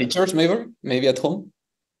teaching private him, teachers, maybe at home.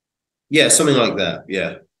 Yeah, something like that.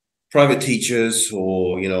 Yeah, private teachers,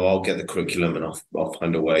 or I'll get the curriculum and I'll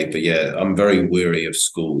find a way. But yeah, I'm very weary of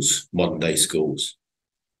schools, modern day schools.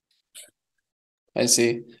 I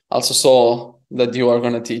see. Also saw that you are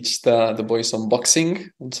going to teach the boys some boxing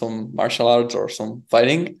and some martial arts or some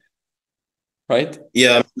fighting, right?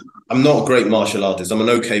 Yeah, I'm not a great martial artist. I'm an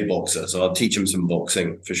okay boxer, so I'll teach him some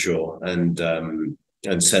boxing for sure, and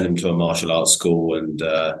send him to a martial arts school, and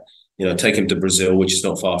take him to Brazil, which is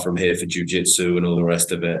not far from here, for jiu-jitsu and all the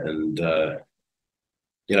rest of it, and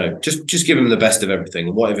just give him the best of everything,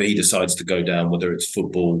 and whatever he decides to go down, whether it's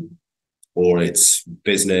football or it's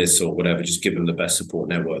business or whatever, just give him the best support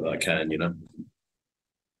network that I can.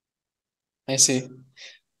 I see.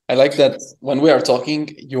 I like that when we are talking,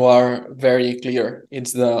 you are very clear.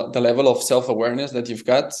 It's the level of self-awareness that you've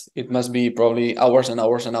got. It must be probably hours and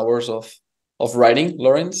hours and hours of writing,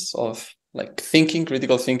 Lawrence, of like thinking,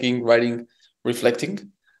 critical thinking, writing,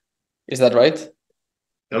 reflecting. Is that right?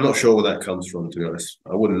 I'm not sure where that comes from, to be honest.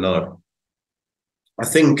 I wouldn't know. I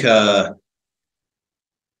think,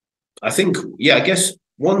 yeah, I guess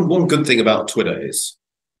one good thing about Twitter is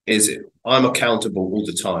I'm accountable all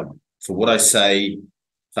the time for what I say,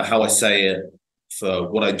 for how I say it, for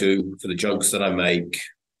what I do, for the jokes that I make.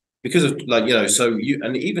 Because of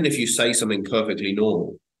and even if you say something perfectly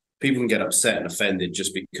normal, people can get upset and offended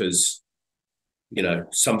just because,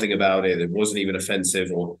 something about it wasn't even offensive.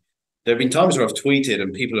 Or there have been times where I've tweeted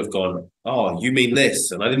and people have gone, "Oh, you mean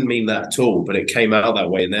this?" And I didn't mean that at all, but it came out that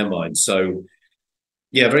way in their mind. So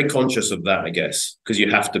yeah, very conscious of that, I guess, because you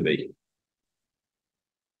have to be.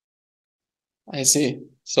 I see.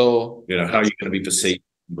 So, how are you going to be perceived?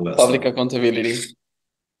 Public accountability.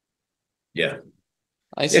 Yeah.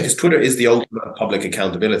 I see. Yeah, because Twitter is the ultimate public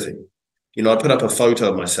accountability. I put up a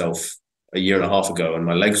photo of myself a year and a half ago and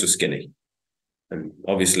my legs were skinny. And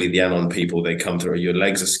obviously the Anon people, they come through, your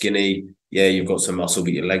legs are skinny. Yeah, you've got some muscle,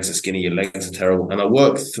 but your legs are skinny. Your legs are terrible. And I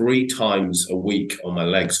work 3 times a week on my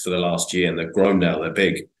legs for the last year and they're grown now, they're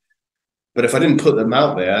big. But if I didn't put them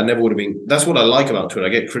out there, I never would have been. That's what I like about Twitter. I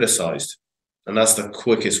get criticized. And that's the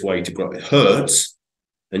quickest way to grow. It hurts.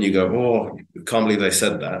 And you go, oh, I can't believe they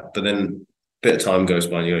said that. But then a bit of time goes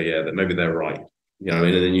by and you go, yeah, that maybe they're right. And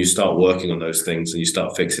then you start working on those things and you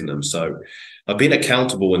start fixing them. So I've been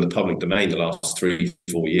accountable in the public domain the last 3-4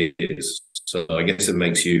 years. So I guess it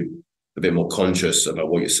makes you a bit more conscious about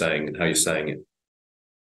what you're saying and how you're saying it.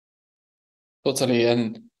 Totally.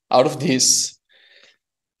 And out of this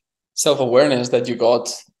self-awareness that you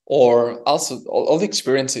got, or also all the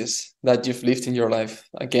experiences that you've lived in your life.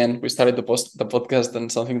 Again, we started the podcast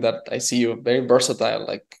and something that I see you very versatile.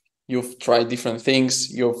 Like you've tried different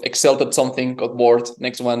things, you've excelled at something, got bored,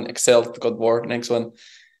 next one, excelled, got bored, next one.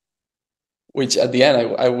 Which at the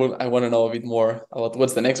end, I want to know a bit more about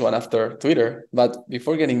what's the next one after Twitter. But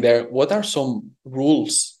before getting there, what are some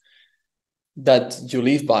rules that you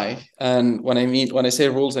live by? And when I say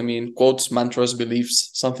rules, I mean quotes, mantras, beliefs,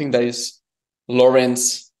 something that is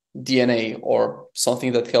Lawrence DNA or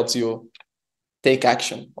something that helps you take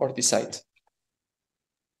action or decide.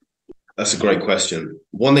 That's a great question.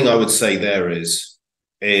 One thing I would say there is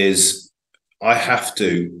I have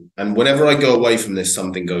to, and whenever I go away from this,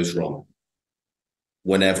 something goes wrong.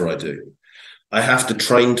 Whenever I do, I have to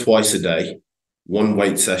train twice a day, 1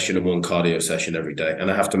 weight session and 1 cardio session every day,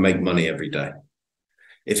 and I have to make money every day.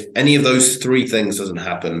 If any of those 3 things doesn't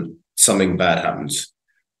happen, something bad happens.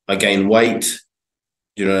 I gain weight.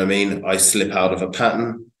 Do you know what I mean? I slip out of a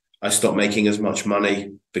pattern. I stop making as much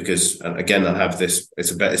money because, and again, I have this,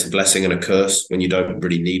 it's a blessing and a curse when you don't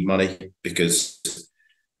really need money, because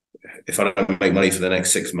if I don't make money for the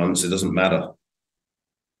next 6 months, it doesn't matter.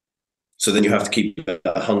 So then you have to keep that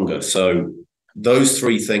hunger. So those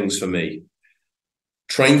 3 things for me: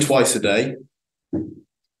 train twice a day,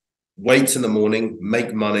 weights in the morning,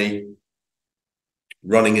 make money,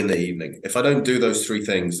 running in the evening. If I don't do those 3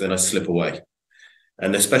 things, then I slip away.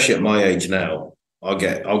 And especially at my age now, I'll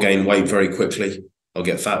gain weight very quickly. I'll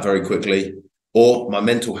get fat very quickly, or my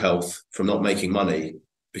mental health from not making money.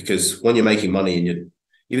 Because when you're making money and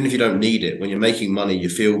even if you don't need it, when you're making money, you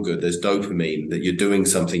feel good. There's dopamine that you're doing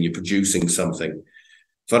something, you're producing something.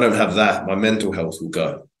 If I don't have that, my mental health will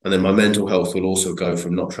go. And then my mental health will also go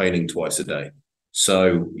from not training twice a day.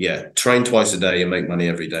 So yeah, train twice a day and make money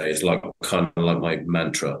every day is kind of like my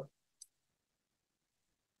mantra.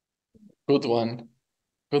 Good one.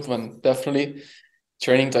 Definitely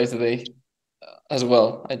training twice a day as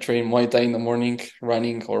well. I train Muay Thai in the morning,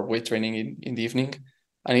 running or weight training in the evening,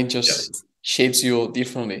 and it just shapes you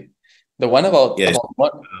differently. The one about the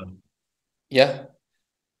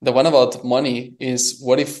one about money is,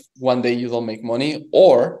 what if one day you don't make money,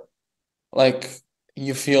 or like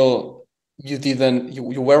you feel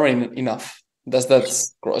you weren't enough? Does that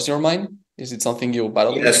cross your mind? Is it something you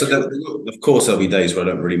battle with? Yeah, so of course there'll be days where I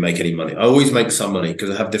don't really make any money. I always make some money because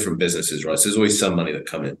I have different businesses, right? So there's always some money that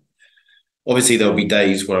come in. Obviously, there'll be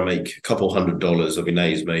days where I make a couple $100. There'll be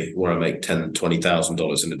days where I make $10,000,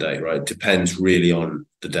 $20,000 in a day, right? It depends really on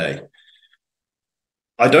the day.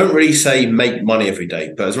 I don't really say make money every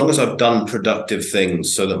day, but as long as I've done productive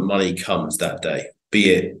things so that money comes that day, be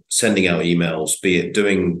it sending out emails, be it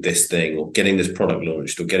doing this thing or getting this product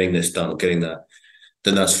launched or getting this done or getting that,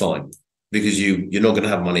 then that's fine, because you're not going to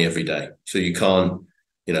have money every day. So you can't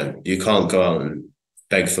go out and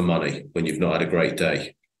beg for money when you've not had a great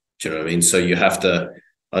day. Do you know what I mean? So you have to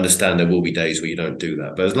understand there will be days where you don't do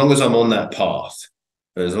that. But as long as I'm on that path,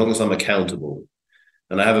 and as long as I'm accountable,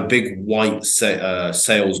 and I have a big white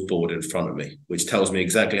sales board in front of me, which tells me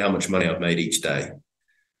exactly how much money I've made each day,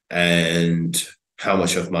 and how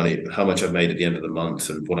much I've made at the end of the month,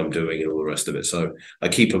 and what I'm doing, and all the rest of it. So I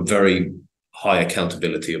keep a very high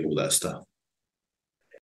accountability of all that stuff.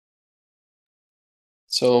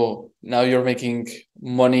 So now you're making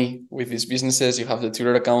money with these businesses. You have the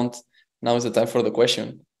Twitter account. Now is the time for the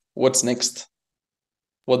question. What's next?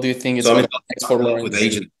 What do you think is next for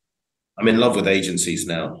Lawrence? I'm in love with agencies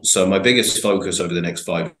now. So my biggest focus over the next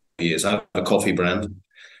 5 years, I have a coffee brand.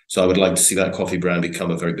 So I would like to see that coffee brand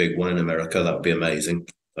become a very big one in America. That would be amazing.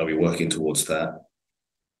 I'll be working towards that.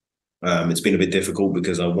 It's been a bit difficult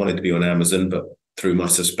because I wanted to be on Amazon, but through my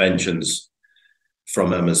suspensions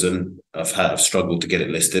from Amazon, I've struggled to get it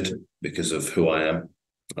listed because of who I am.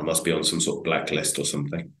 I must be on some sort of blacklist or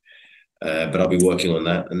something. But I'll be working on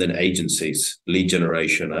that. And then agencies, lead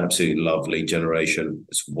generation. I absolutely love lead generation.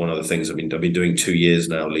 It's one of the things I've been doing 2 years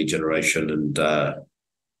now, lead generation, and I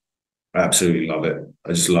absolutely love it.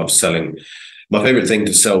 I just love selling. My favorite thing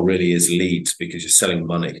to sell really is leads, because you're selling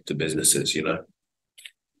money to businesses, you know?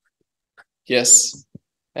 Yes.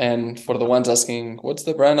 And for the ones asking, what's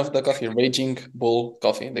the brand of the coffee? Raging Bull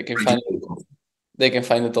Coffee. They can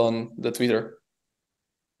find it on the Twitter.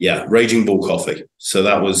 Yeah, Raging Bull Coffee. So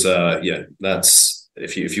that was that's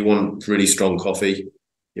if you want really strong coffee,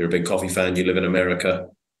 you're a big coffee fan, you live in America,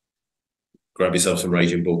 grab yourself some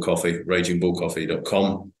Raging Bull Coffee,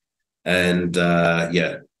 ragingbullcoffee.com. And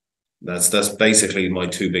that's basically my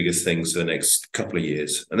 2 biggest things for the next couple of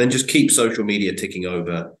years. And then just keep social media ticking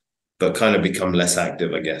over, but kind of become less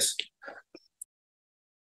active, I guess.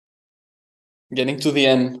 Getting to the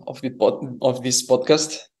end of this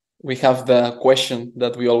podcast, we have the question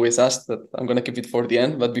that we always ask, that I'm going to keep it for the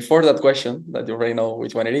end. But before that question, that you already know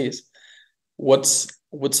which one it is, what's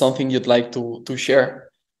something you'd like to share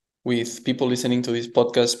with people listening to this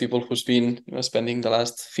podcast, people who's been spending the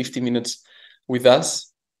last 50 minutes with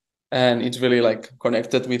us, and it's really like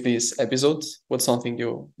connected with this episode? What's something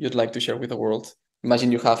you'd like to share with the world?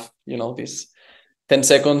 Imagine you have, this 10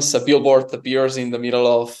 seconds, a billboard appears in the middle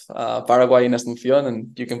of Paraguay in Asunción,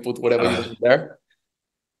 and you can put whatever you want there.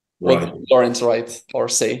 What would Lawrence write or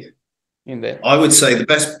say in there? I would say the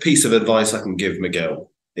best piece of advice I can give,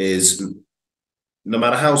 Miguel, is no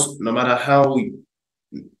matter how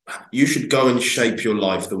you should go and shape your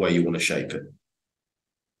life the way you want to shape it.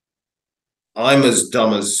 I'm as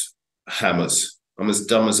dumb as hammers. I'm as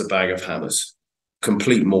dumb as a bag of hammers.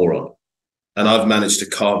 Complete moron. And I've managed to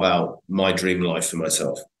carve out my dream life for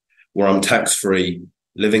myself, where I'm tax-free,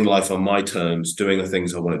 living life on my terms, doing the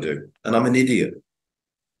things I want to do. And I'm an idiot.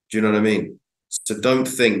 Do you know what I mean? So don't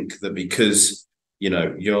think that because,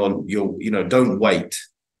 don't wait.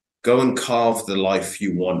 Go and carve the life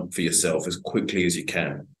you want for yourself as quickly as you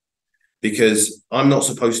can. Because I'm not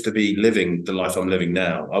supposed to be living the life I'm living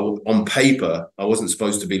now. On paper, I wasn't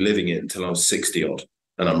supposed to be living it until I was 60 odd,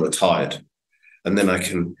 and I'm retired. And then I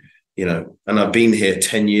can, and I've been here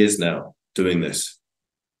 10 years now doing this.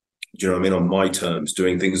 Do you know what I mean? On my terms,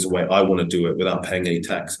 doing things the way I want to do it without paying any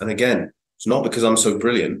tax. And again, it's not because I'm so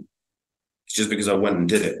brilliant. It's just because I went and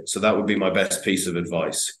did it. So that would be my best piece of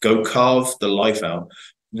advice. Go carve the life out.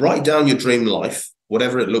 Write down your dream life,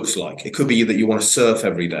 whatever it looks like. It could be that you want to surf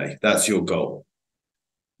every day. That's your goal.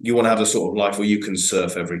 You want to have the sort of life where you can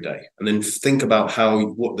surf every day. And then think about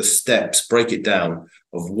what the steps, break it down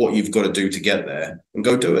of what you've got to do to get there, and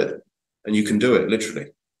go do it. And you can do it, literally.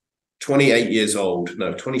 27 years old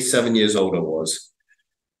I was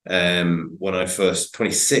when I first,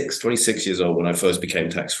 26 years old when I first became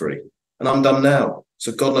tax-free. And I'm done now.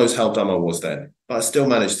 So God knows how dumb I was then. But I still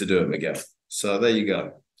managed to do it, Miguel. So there you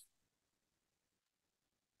go.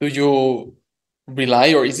 Do you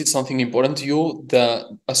rely, or is it something important to you,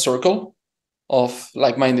 a circle of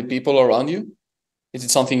like-minded people around you? Is it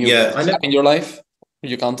something you have in your life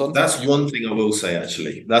you count on? That's one thing I will say,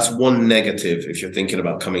 actually. That's one negative if you're thinking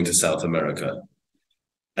about coming to South America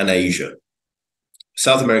and Asia.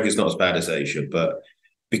 South America is not as bad as Asia, but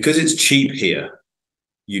because it's cheap here,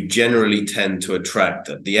 you generally tend to attract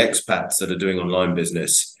the expats that are doing online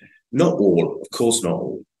business. Not all, of course not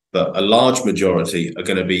all, but a large majority are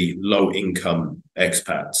going to be low-income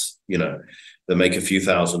expats, that make a few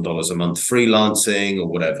 $1,000s a month freelancing or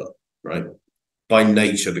whatever, right? By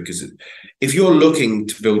nature, because if you're looking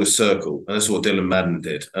to build a circle, and that's what Dylan Madden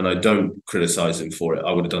did, and I don't criticize him for it,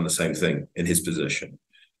 I would have done the same thing in his position.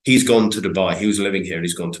 he's gone to Dubai. He was living here and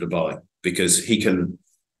he's gone to Dubai because he can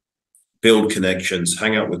build connections,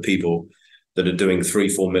 hang out with people that are doing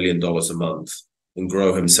 $3-4 million a month and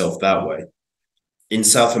grow himself that way. In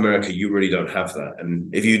South America, you really don't have that.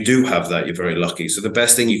 And if you do have that, you're very lucky. So the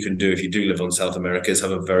best thing you can do if you do live on South America is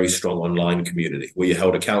have a very strong online community where you're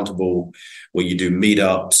held accountable, where you do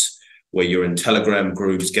meetups, where you're in Telegram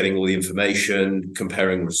groups, getting all the information,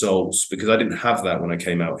 comparing results, because I didn't have that when I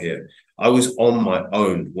came out here. I was on my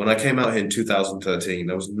own. When I came out here in 2013,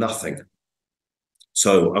 there was nothing.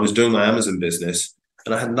 So I was doing my Amazon business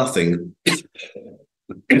and I had nothing,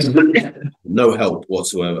 no help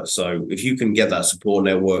whatsoever. So if you can get that support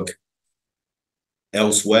network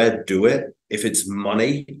elsewhere, do it. If it's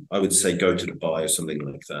money, I would say go to Dubai or something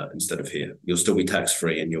like that instead of here. You'll still be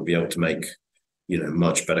tax-free and you'll be able to make,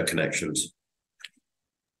 much better connections.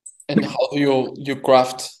 And how do you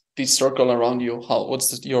craft this circle around you?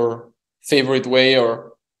 What's your favorite way,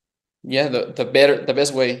 or the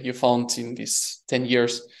best way you found in these 10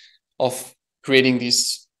 years of creating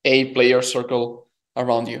this player circle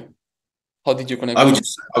around you? How did you connect? I would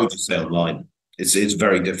just say online. It's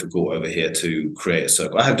very difficult over here to create a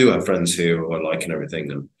circle. I do have friends here who I like and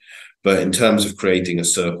everything, but in terms of creating a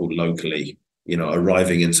circle locally,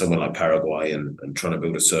 arriving in somewhere like Paraguay and trying to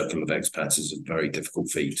build a circle of expats is a very difficult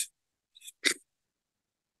feat.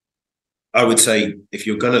 I would say if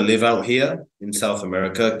you're going to live out here in South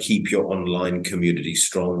America, keep your online community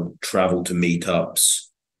strong, travel to meetups,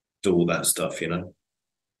 do all that stuff,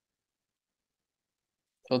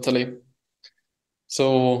 Totally.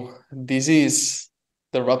 So this is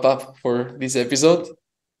the wrap up for this episode.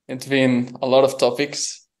 It's been a lot of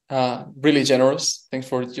topics, really generous. Thanks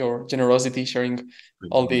for your generosity, sharing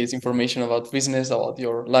all this information about business, about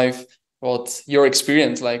your life, about your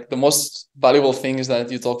experience. Like, the most valuable thing is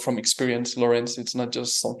that you talk from experience, Lawrence. It's not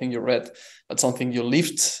just something you read, but something you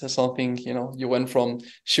lived, something, you went from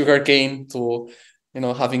sugarcane to,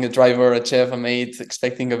 having a driver, a chef, a maid,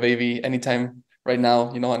 expecting a baby anytime right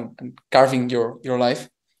now, and carving your life.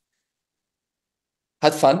 I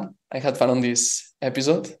had fun on this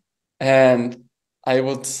episode, and I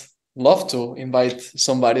would love to invite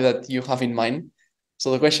somebody that you have in mind.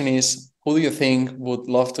 So the question is, who do you think would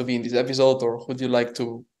love to be in this episode, or who do you like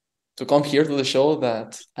to come here to the show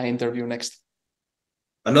that I interview next?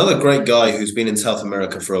 Another great guy who's been in South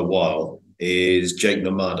America for a while is Jake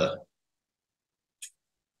Namada.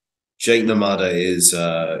 Jake Namada is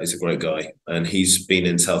a great guy, and he's been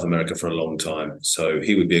in South America for a long time. So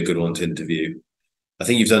he would be a good one to interview. I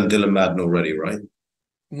think you've done Dylan Madden already, right?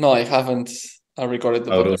 No, I haven't. I recorded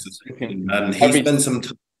the podcast. And he spent some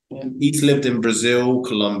time. Yeah. He's lived in Brazil,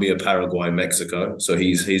 Colombia, Paraguay, Mexico. So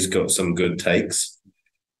he's got some good takes.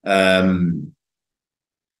 But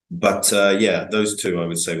those two I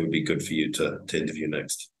would say would be good for you to interview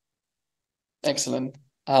next. Excellent.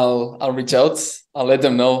 I'll reach out. I'll let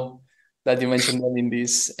them know that you mentioned them in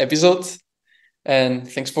this episode. And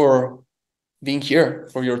thanks for being here,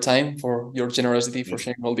 for your time, for your generosity, for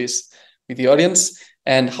sharing all this with the audience,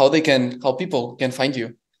 and how people can find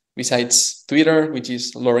you besides Twitter, which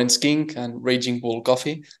is Lawrence King, and Raging Bull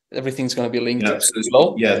Coffee. Everything's going to be linked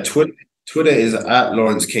below. Yeah, Twitter is at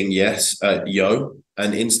Lawrence King, yes, yo,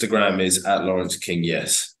 and Instagram is at Lawrence King,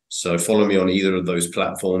 yes. So follow me on either of those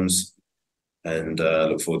platforms, and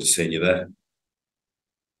look forward to seeing you there.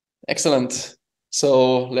 Excellent.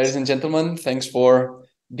 So, ladies and gentlemen, thanks for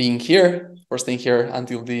being here, for staying here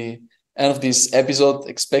until the end of this episode.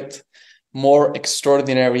 Expect more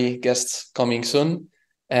extraordinary guests coming soon.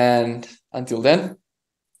 And until then,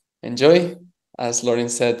 enjoy. As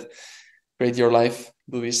Lawrence said, create your life,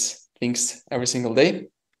 do these things every single day.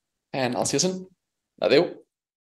 And I'll see you soon. Adeu.